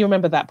when you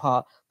remember that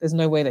part, there's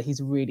no way that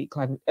he's really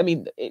Clive. I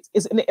mean,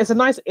 it's a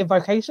nice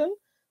evocation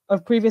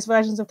of previous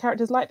versions of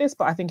characters like this,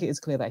 but I think it is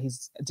clear that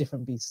he's a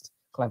different beast,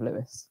 Clive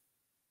Lewis.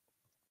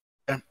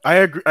 I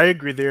agree. I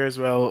agree there as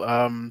well.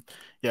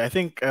 Yeah, I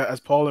think as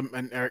Paul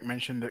and Eric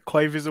mentioned, that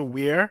Clive is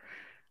aware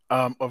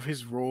of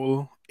his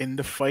role in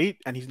the fight,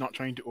 and he's not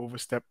trying to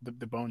overstep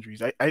the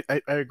boundaries. I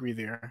agree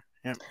there.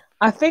 Yeah.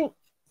 I think.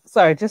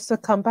 Sorry, just to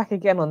come back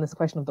again on this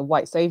question of the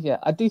white savior,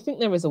 I do think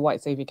there is a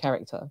white savior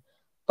character,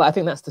 but I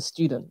think that's the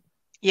student.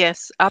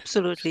 Yes,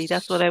 absolutely.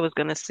 That's what I was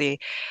going to say.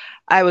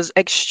 I was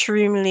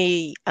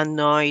extremely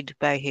annoyed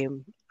by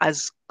him.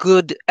 As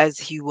good as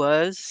he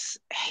was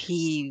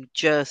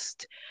too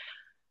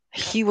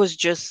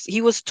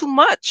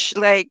much.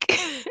 Like,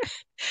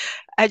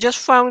 I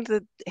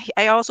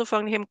also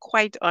found him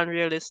quite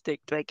unrealistic.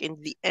 Like in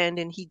the end,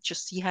 and he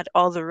had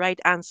all the right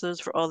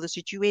answers for all the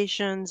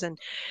situations, and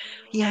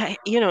yeah,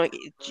 he was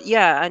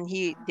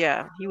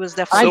I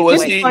definitely So a was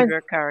white didn't he? find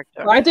savior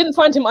character. I didn't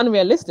find him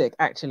unrealistic.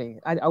 Actually,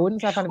 I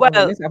wouldn't say I found him Well,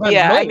 unrealistic. I found him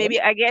yeah, annoying.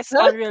 maybe I guess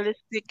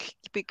unrealistic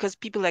because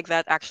people like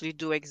that actually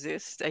do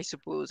exist, I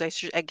suppose. I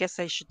guess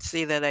I should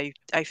say that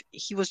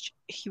he was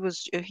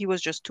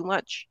just too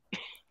much.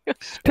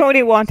 Tony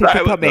So wanted to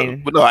I was come no,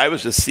 in. but no, I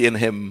was just seeing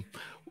him.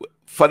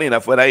 Funny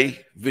enough, when I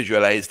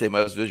visualized him,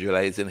 I was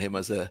visualizing him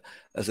as an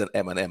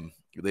Eminem,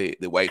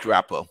 the white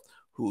rapper,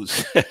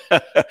 who's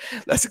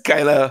that's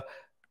kind of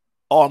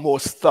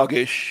almost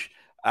thuggish,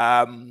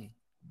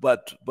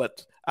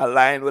 but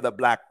aligned with a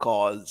black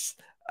cause.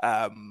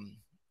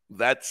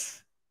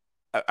 That's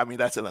I mean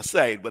that's an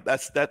aside, but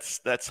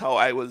that's how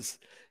I was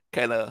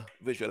kind of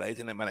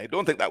visualizing him, and I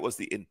don't think that was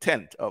the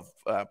intent of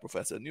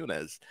Professor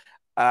Nunez.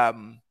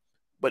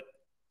 But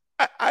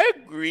I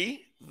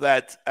agree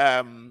that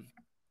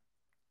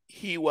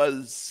he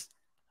was.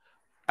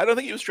 I don't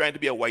think he was trying to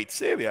be a white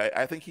savior.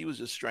 I think he was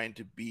just trying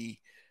to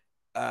be,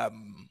 or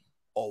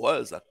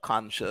was a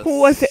conscious.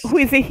 Who is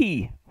a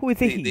he? Who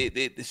is a he?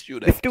 The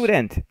student. The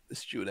student. The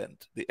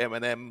student. The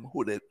Eminem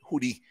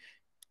hoodie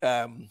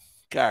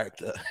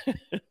character.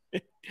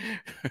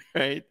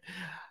 Right.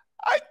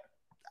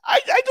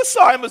 I just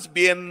saw him as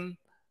being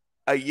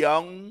a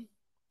young,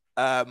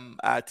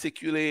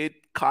 articulate,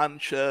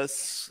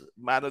 conscious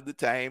man of the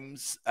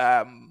times.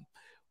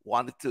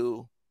 Wanted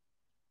to,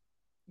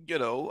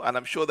 and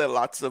I'm sure there are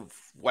lots of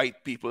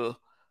white people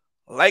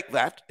like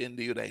that in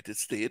the United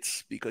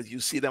States because you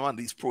see them on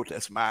these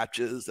protest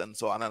marches and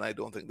so on, and I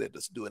don't think they're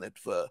just doing it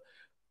for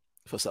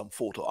some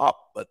photo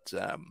op, but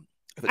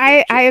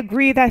I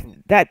agree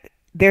that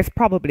there's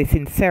probably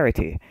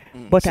sincerity,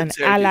 but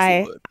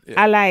sincerity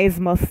allies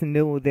must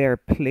know their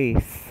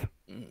place.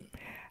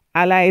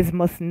 Allies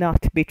must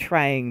not be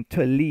trying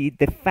to lead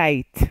the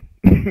fight.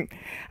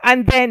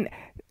 And then,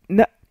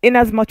 in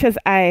as much as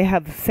I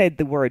have said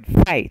the word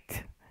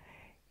fight,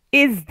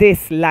 is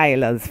this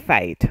Lila's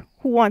fight?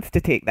 Who wants to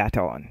take that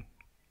on?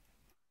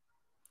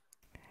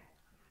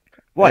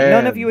 What?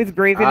 None of you is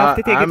brave enough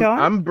to take it on?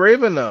 I'm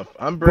brave enough.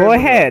 Go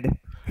ahead.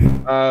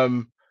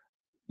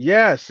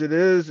 Yes, it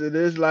is. It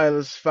is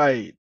Lila's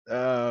fight.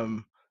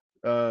 Even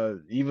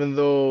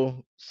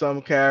though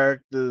some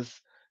characters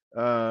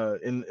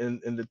in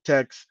the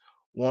text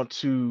want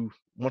to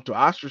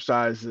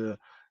ostracize her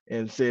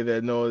and say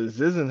that no,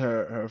 this isn't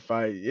her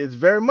fight. It's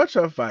very much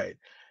her fight.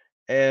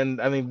 And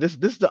I mean this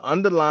is the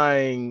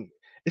underlying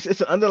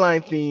it's an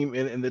underlying theme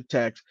in the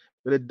text,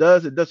 but it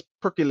does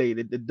percolate,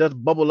 it does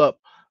bubble up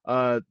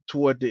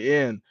toward the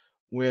end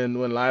when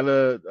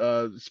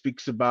Lila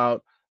speaks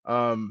about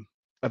I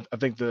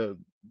think that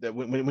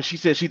when she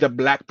says she's a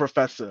black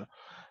professor,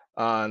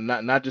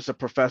 not just a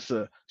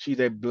professor, she's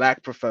a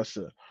black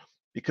professor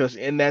because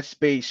in that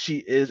space she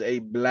is a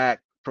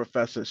black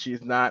professor.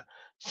 She's not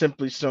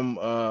simply some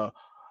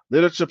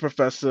literature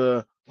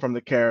professor from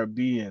the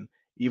Caribbean,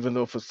 even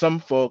though for some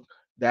folk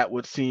that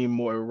would seem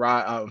more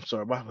erotic. I'm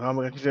sorry, how am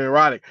I going to say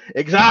erotic?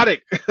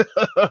 Exotic,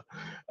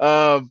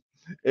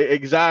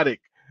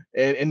 exotic,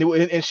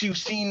 and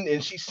she's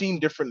seen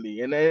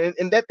differently, and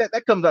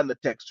that comes out in the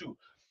text too.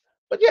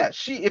 But yeah,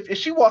 if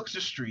she walks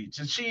the streets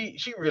and she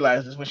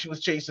realizes when she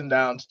was chasing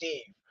down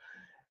Steve,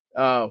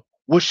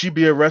 would she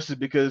be arrested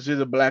because there's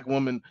a black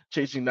woman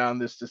chasing down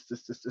this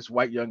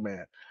white young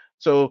man?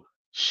 So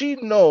she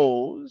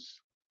knows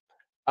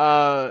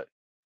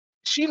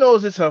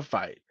it's her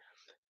fight.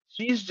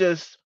 She's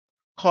just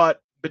caught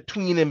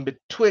between and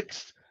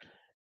betwixt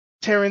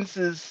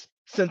Terrence's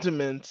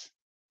sentiments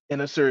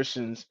and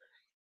assertions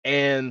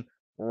and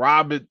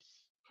Robert's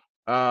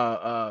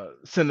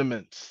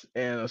sentiments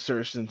and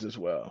assertions as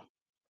well.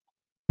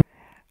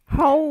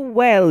 How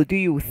well do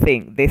you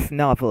think this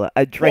novel Paula,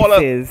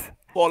 addresses?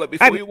 Paula,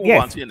 before you move on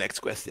Yes. to your next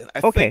question,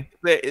 I think Okay.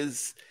 there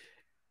is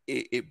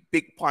a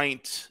big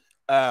point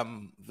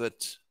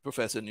that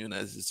Professor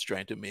Nunez is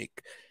trying to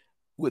make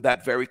with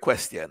that very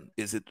question: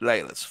 is it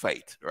Lila's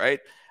fight, right?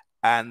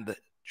 And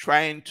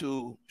trying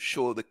to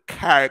show the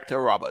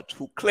character Robert,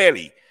 who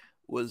clearly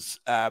was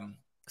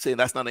saying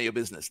that's none of your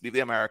business. Leave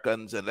the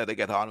Americans and let it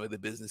get on with the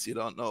business you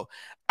don't know.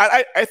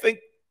 And I think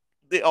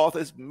the author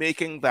is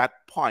making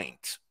that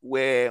point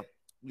where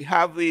we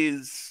have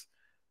these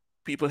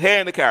people here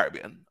in the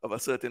Caribbean of a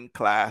certain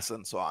class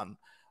and so on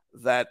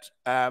that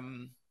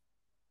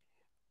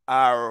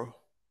are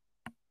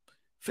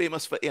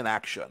famous for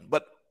inaction.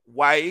 But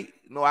why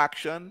no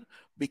action?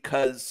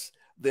 Because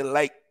they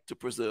like to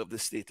preserve the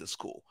status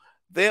quo.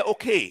 They're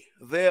okay.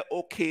 They're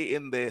okay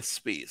in their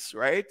space,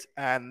 right?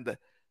 And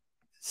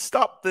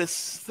stop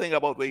this thing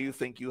about where you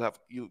think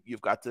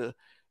you've got to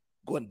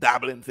go and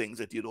dabble in things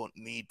that you don't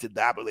need to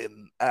dabble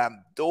in.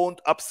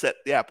 Don't upset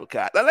the apple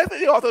cart. And I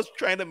think the author's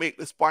trying to make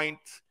this point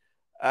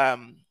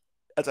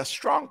as a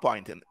strong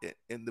point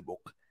in the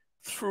book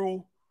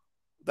through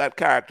that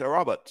character,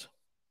 Robert.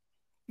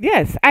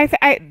 Yes,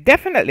 I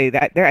definitely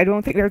that there. I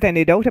don't think there's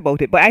any doubt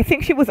about it. But I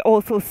think she was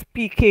also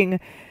speaking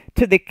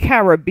to the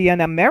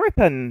Caribbean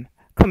American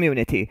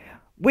community,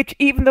 which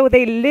even though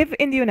they live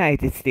in the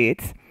United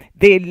States,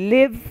 they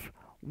live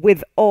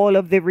with all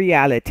of the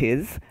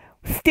realities,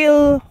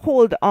 still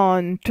hold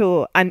on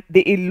to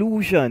the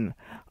illusion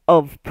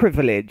of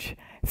privilege.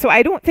 So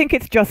I don't think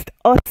it's just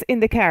us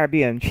in the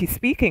Caribbean she's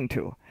speaking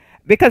to.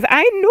 Because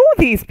I know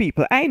these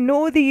people, I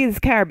know these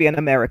Caribbean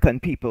American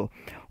people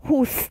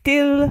who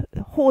still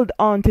hold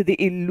on to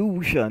the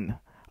illusion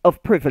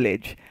of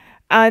privilege.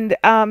 And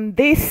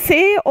they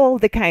say all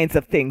the kinds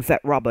of things that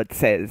Robert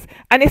says.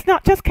 And it's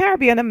not just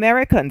Caribbean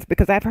Americans,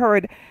 because I've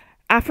heard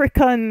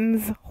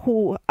Africans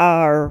who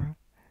are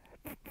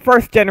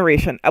first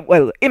generation,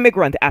 well,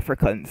 immigrant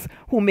Africans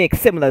who make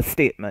similar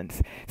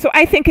statements. So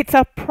I think it's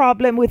a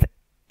problem with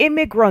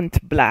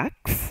immigrant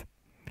blacks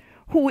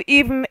who,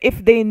 even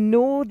if they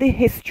know the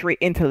history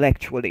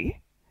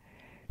intellectually,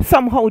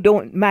 somehow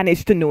don't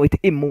manage to know it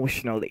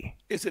emotionally.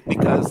 Is it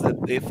because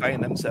that they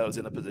find themselves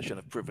in a position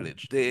of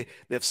privilege?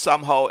 They've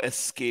somehow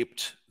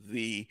escaped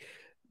the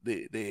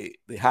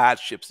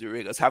hardships, the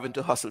rigors, having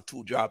to hustle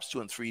 2 jobs,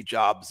 2 and 3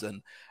 jobs,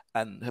 and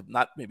have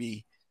not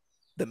maybe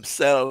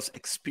themselves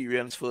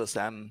experienced first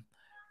and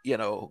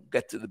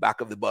get to the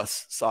back of the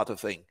bus sort of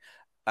thing.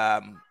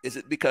 Is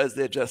it because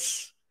they're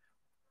just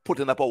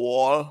putting up a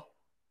wall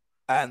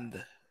and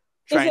Is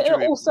trying it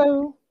to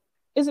also?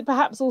 Is it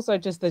perhaps also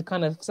just the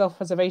kind of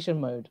self-preservation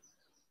mode,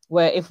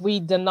 where if we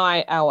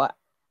deny our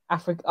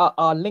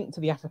our link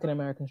to the African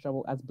American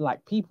struggle as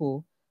Black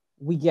people,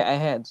 we get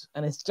ahead,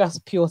 and it's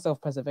just pure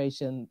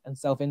self-preservation and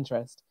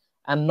self-interest,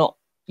 and not,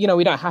 we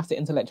don't have to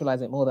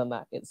intellectualize it more than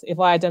that. It's if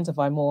I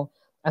identify more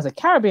as a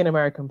Caribbean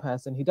American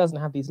person who doesn't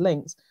have these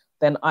links,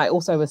 then I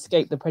also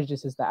escape the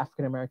prejudices that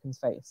African Americans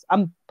face.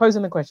 I'm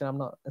posing the question. I'm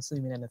not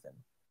assuming anything.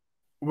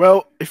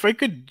 Well, if I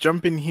could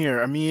jump in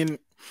here, I mean,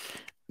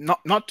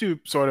 not to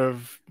sort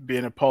of be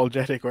an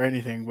apologetic or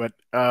anything, but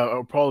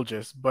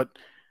apologist. But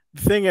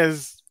the thing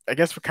is, I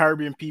guess for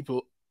Caribbean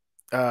people,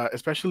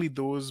 especially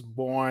those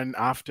born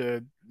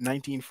after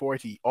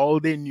 1940, all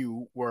they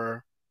knew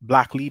were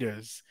black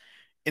leaders.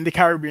 In the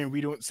Caribbean,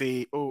 we don't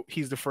say, "Oh,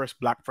 he's the first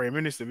black prime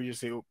minister." We just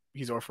say, "Oh,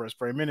 he's our first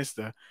prime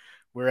minister."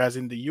 Whereas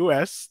in the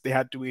U.S., they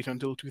had to wait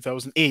until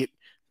 2008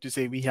 to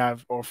say we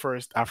have our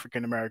first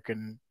African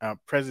American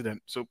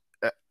president. So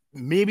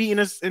maybe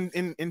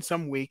in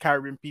some way,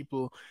 Caribbean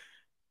people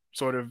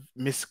sort of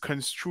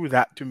misconstrue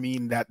that to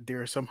mean that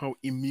they're somehow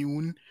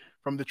immune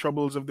from the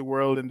troubles of the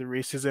world and the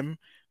racism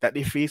that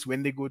they face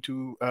when they go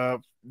to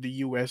the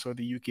US or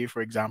the UK,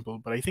 for example.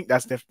 But I think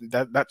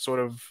that sort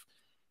of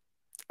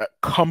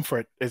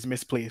comfort is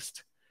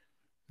misplaced,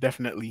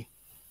 definitely.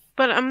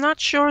 But I'm not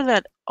sure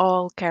that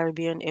all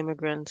Caribbean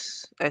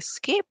immigrants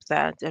escape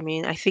that. I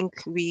mean, I think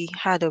we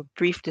had a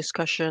brief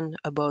discussion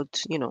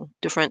about,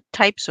 different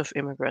types of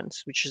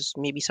immigrants, which is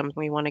maybe something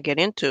we want to get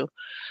into.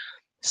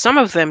 Some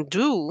of them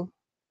do,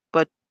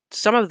 but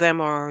some of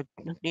them are,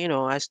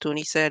 as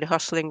Tony said,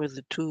 hustling with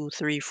the 2,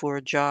 3, 4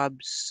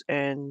 jobs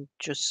and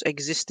just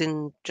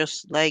existing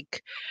just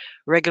like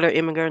regular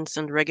immigrants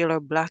and regular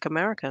Black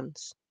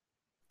Americans.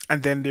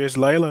 And then there's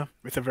Lila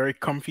with a very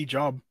comfy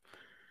job.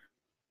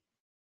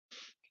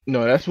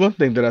 No, that's one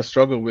thing that I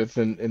struggle with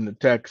in the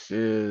text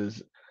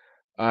is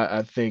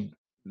I think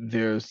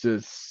there's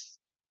this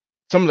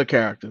some of the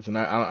characters, and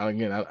I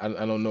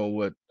don't know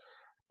what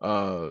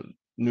uh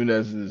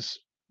Nunez's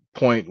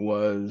point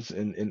was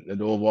in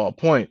the overall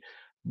point,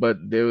 but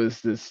there was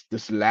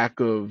this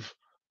lack of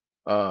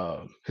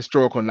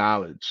historical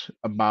knowledge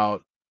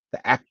about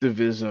the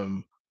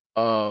activism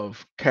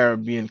of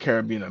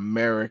Caribbean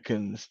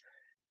Americans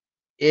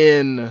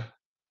in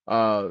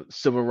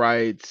civil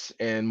rights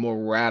and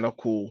more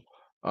radical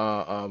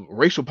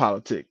racial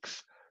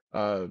politics.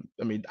 I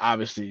mean,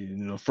 obviously,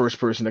 first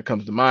person that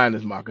comes to mind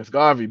is Marcus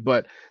Garvey,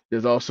 but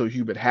there's also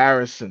Hubert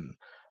Harrison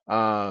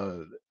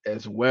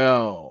as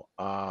well,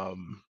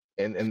 and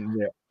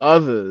there are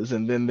others,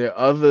 and then there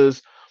are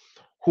others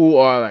who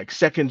are like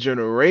second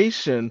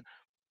generation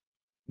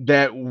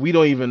that we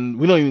don't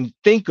even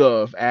think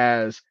of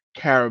as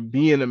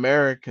Caribbean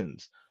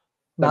Americans.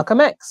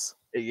 Malcolm X.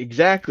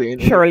 Exactly.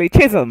 And Shirley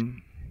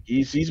Chisholm.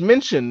 he's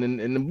mentioned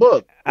in the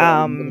book.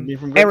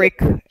 Eric,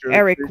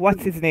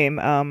 what's his name?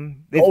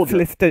 The Holder.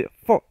 solicitor,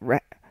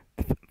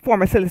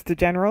 former Solicitor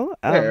General.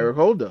 Eric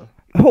Holder.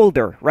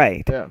 Holder,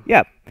 right? Yeah.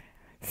 Yep.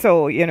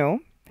 So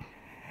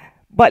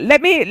but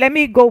let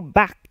me go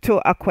back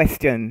to a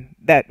question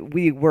that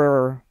we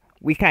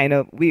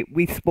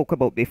spoke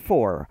about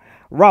before.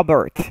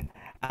 Robert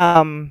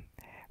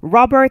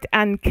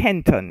and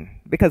Kenton,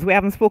 because we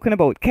haven't spoken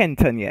about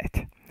Kenton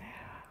yet.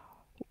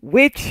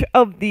 Which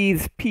of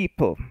these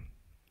people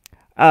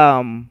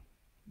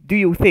do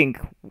you think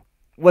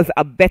was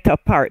a better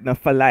partner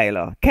for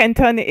Lila?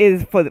 Kenton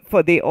is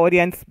for the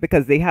audience,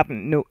 because they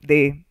haven't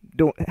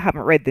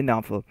read the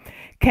novel.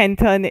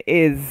 Kenton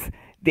is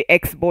the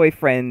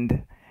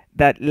ex-boyfriend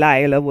that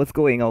Lila was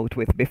going out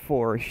with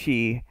before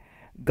she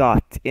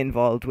got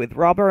involved with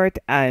Robert,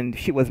 and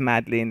she was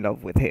madly in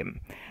love with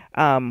him.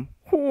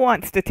 Who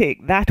wants to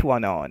take that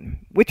one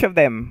on? Which of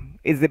them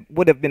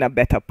would have been a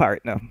better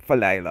partner for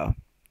Lila?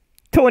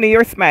 Tony,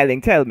 you're smiling.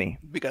 Tell me.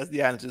 Because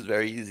the answer is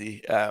very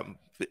easy.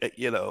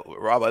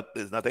 Robert,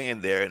 there's nothing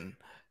in there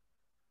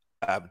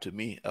to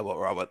me about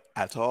Robert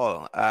at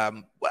all.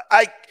 But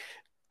I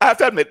have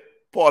to admit,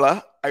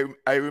 Paula,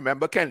 I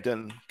remember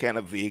Kenton kind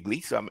of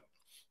vaguely, so I'm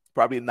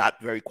probably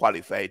not very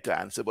qualified to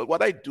answer. But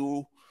what I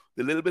do,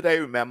 the little bit I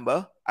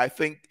remember, I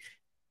think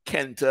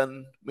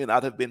Kenton may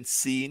not have been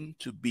seen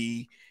to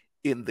be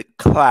in the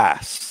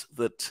class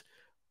that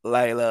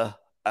Lila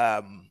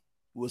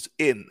was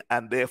in,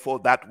 and therefore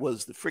that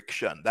was the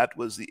friction, that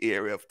was the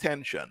area of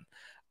tension,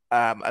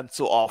 and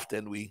so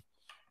often we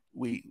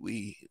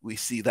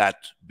see that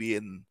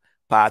being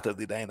part of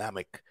the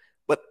dynamic.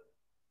 But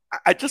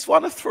I just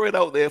want to throw it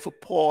out there for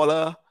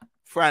Paula,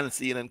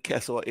 Francine, and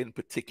Kessel in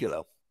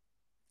particular.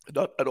 I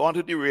don't want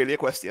to derail your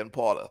question,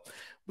 Paula,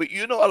 but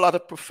a lot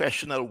of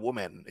professional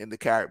women in the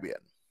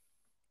Caribbean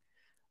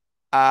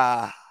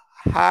are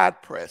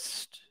hard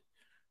pressed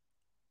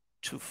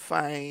to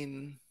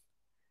find.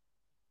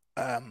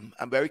 I'm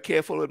very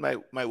careful with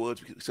my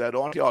words, so I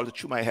don't want you all to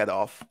chew my head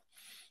off,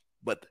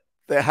 but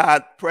they're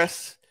hard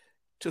pressed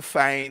to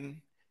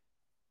find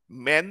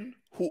men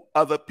who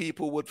other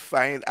people would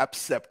find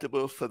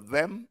acceptable for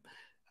them.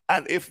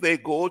 And if they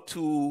go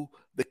to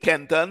the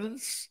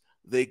Kentons,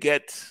 they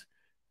get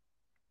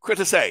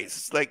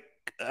criticized. Like,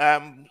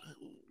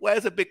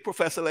 where's a big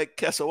professor like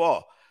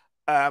Kessawa,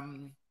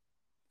 going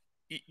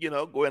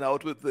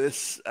out with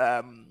this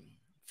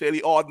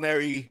fairly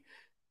ordinary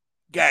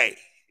guy?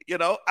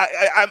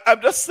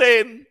 I'm just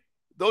saying,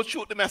 don't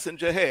shoot the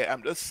messenger here.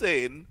 I'm just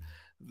saying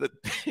that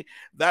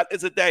that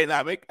is a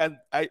dynamic, and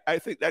I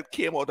think that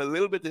came out a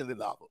little bit in the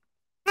novel.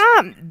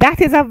 That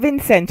is a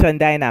Vincentian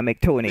dynamic,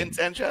 Tony.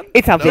 Vincentian?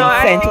 It's a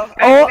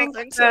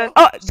Vincentian.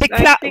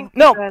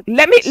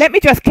 Let me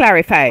just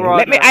clarify.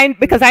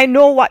 Because I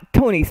know what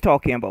Tony's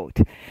talking about.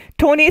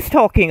 Tony's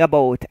talking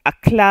about a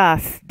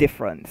class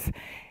difference.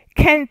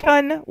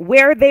 Kenton,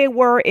 where they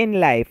were in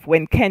life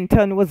when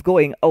Kenton was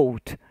going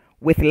out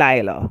with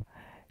Lila,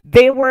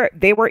 they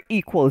were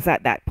equals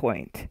at that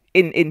point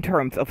in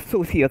terms of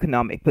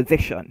socioeconomic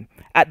position.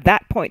 At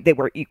that point, they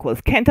were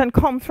equals. Kenton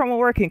comes from a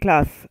working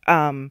class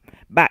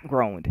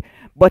background,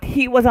 but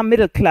he was a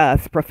middle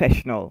class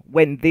professional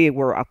when they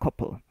were a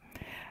couple.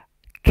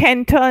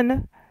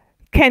 Kenton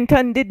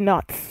did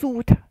not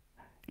suit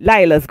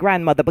Lila's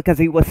grandmother because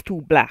he was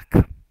too black.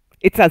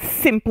 It's as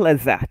simple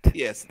as that.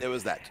 Yes, there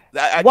was that.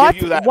 I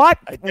give you that.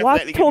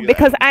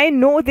 Because I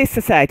know this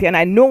society and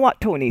I know what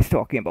Tony is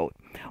talking about.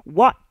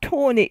 What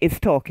Tony is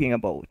talking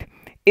about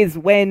is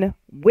when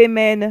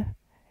women,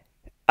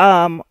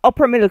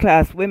 upper middle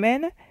class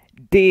women,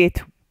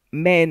 date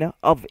men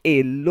of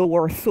a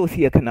lower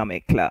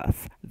socioeconomic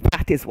class.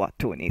 That is what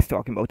Tony is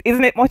talking about.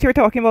 Isn't it what you're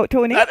talking about,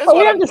 Tony?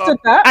 We understood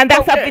that. And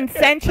that's a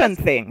Vincentian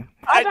thing.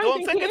 I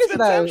don't think it's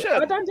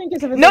Vincentian. I don't think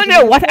it's a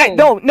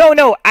Vincentian.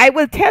 No. I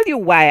will tell you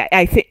why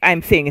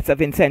I'm saying it's a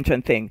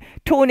Vincentian thing.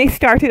 Tony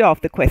started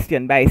off the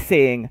question by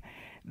saying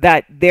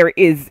that there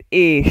is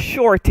a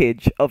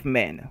shortage of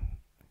men.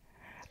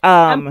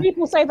 And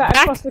people say that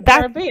across the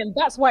Caribbean.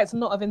 That's why it's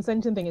not a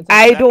Vincentian thing.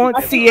 I don't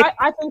see it.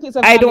 I think it's.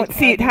 I don't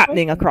see it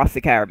happening across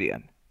the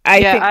Caribbean.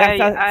 I think that's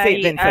a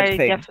St. Vincent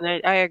thing.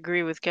 Definitely, I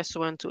agree with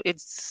Keswan too.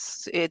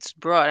 It's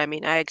broad. I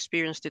mean, I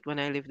experienced it when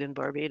I lived in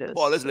Barbados.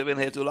 Paul is living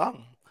here too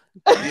long.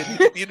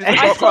 You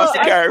didn't go across the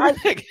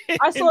Caribbean.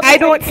 I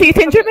don't see it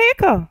in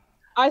Jamaica.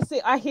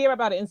 I hear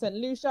about it in St.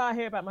 Lucia. I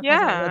hear about my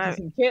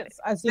cousin in Kitts.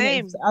 I've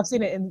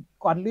seen it in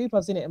Guadeloupe.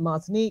 I've seen it in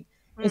Martinique.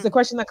 It's a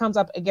question that comes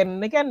up again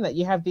and again, that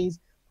you have these.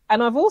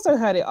 And I've also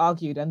heard it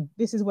argued, and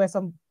this is where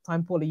some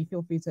time, Paula, you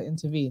feel free to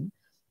intervene.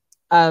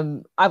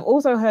 I've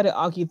also heard it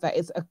argued that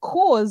it's a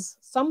cause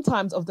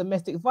sometimes of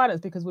domestic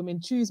violence because women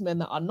choose men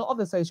that are not of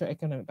the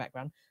socioeconomic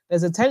background.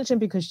 There's a tension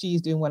because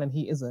she's doing well and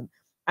he isn't.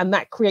 And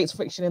that creates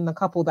friction in the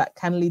couple that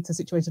can lead to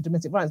situations of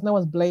domestic violence. No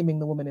one's blaming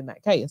the woman in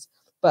that case,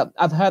 but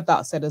I've heard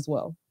that said as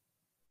well.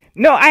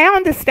 No, I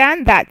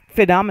understand that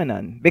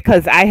phenomenon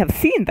because I have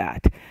seen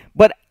that,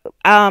 but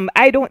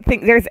I don't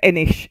think there's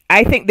any.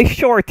 I think the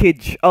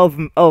shortage of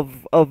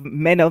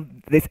men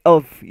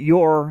of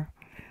your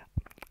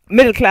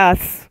middle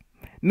class,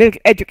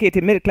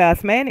 educated middle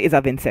class men is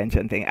a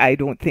Vincentian thing. I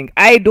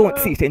don't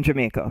see it in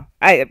Jamaica.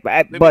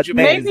 But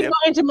maybe not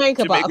in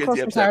Jamaica, but across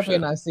the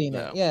Caribbean I've seen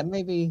it. Yeah,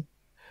 maybe.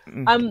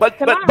 But back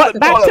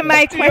to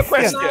my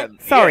question.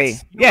 Sorry.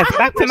 Yes,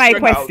 back to my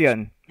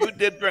question. You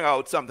did bring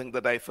out something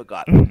that I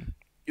forgot.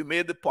 You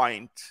made the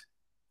point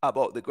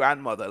about the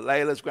grandmother,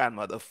 Lila's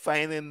grandmother,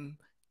 finding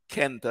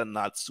Kenton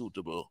not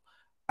suitable.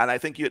 And I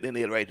think you hit the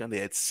nail right on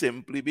there. It's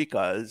simply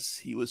because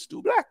he was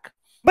too black.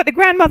 But the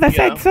grandmother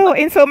said so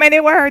in so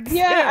many words.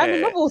 Yeah, and the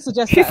novel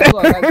suggests that as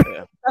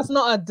well. That's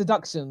not a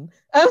deduction.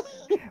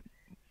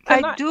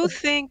 I do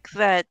think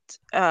that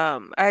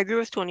I agree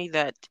with Tony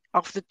that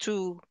of the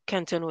two,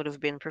 Kenton would have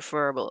been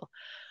preferable.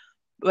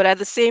 But at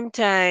the same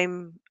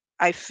time,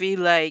 I feel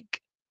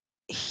like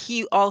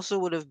he also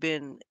would have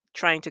been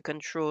trying to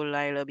control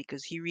Lila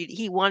because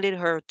he wanted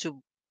her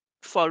to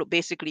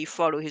basically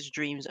follow his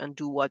dreams and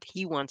do what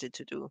he wanted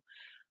to do.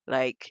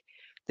 Like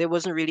there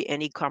wasn't really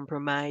any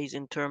compromise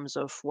in terms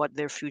of what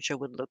their future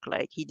would look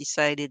like. He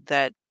decided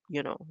that,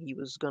 he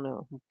was gonna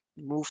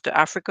move to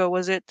Africa,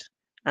 was it?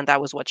 And that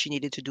was what she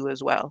needed to do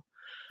as well.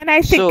 And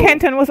I think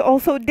Kenton was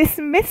also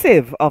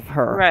dismissive of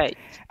her. Right.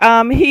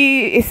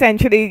 He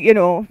essentially,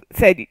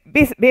 said,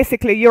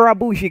 basically, you're a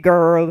bougie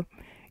girl.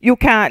 You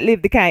can't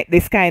live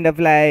this kind of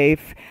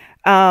life.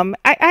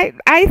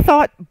 I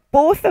thought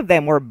both of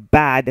them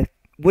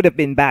would have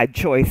been bad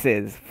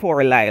choices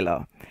for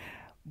Lila.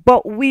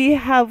 But we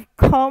have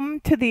come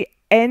to the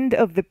end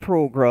of the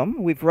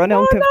program. We've run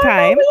out of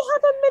time. We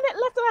have a minute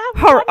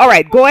left. All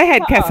right, go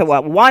ahead,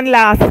 Kesawa. One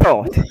last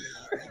thought.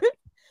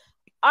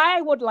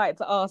 I would like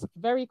to ask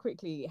very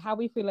quickly how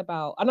we feel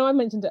about, I know I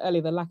mentioned it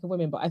earlier, the lack of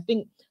women, but I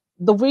think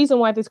the reason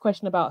why this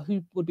question about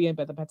who would be a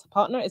better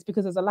partner is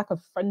because there's a lack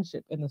of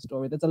friendship in the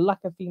story. There's a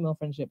lack of female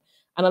friendship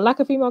and a lack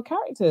of female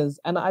characters.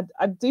 And I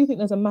do think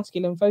there's a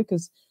masculine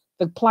focus.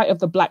 The plight of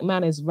the black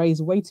man is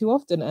raised way too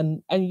often.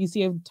 And you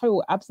see a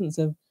total absence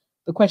of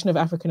the question of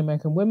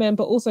African-American women,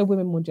 but also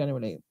women more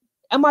generally.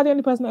 Am I the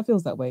only person that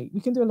feels that way?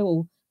 We can do a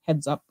little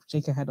heads up,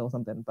 shake a head or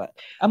something, but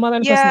am I the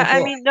only person that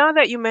feels? I mean, now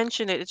that you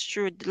mention it, it's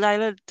true.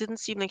 Lila didn't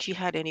seem like she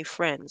had any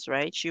friends,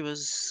 right? She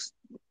was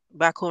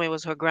back home, it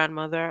was her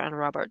grandmother and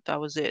Robert. That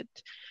was it.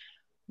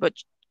 But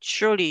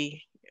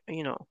surely,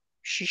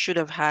 she should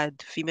have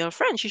had female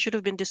friends. She should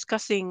have been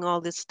discussing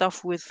all this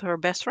stuff with her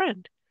best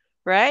friend,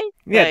 right?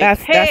 Yeah,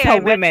 like, that's how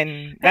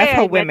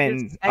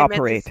women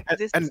operate. I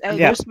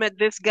just met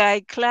this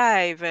guy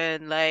Clive,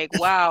 and like,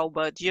 wow,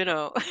 but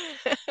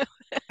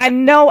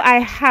And now I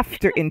have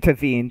to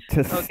intervene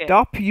to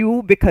stop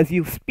you because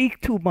you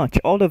speak too much,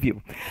 all of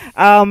you.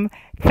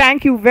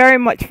 Thank you very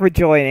much for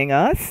joining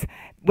us.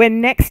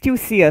 When next you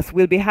see us,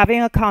 we'll be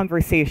having a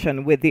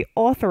conversation with the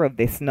author of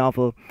this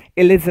novel,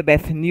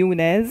 Elizabeth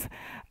Nunez.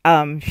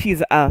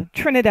 She's a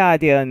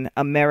Trinidadian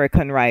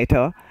American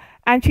writer,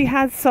 and she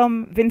has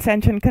some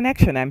Vincentian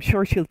connection. I'm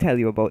sure she'll tell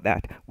you about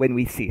that when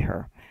we see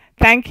her.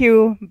 Thank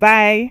you.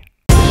 Bye.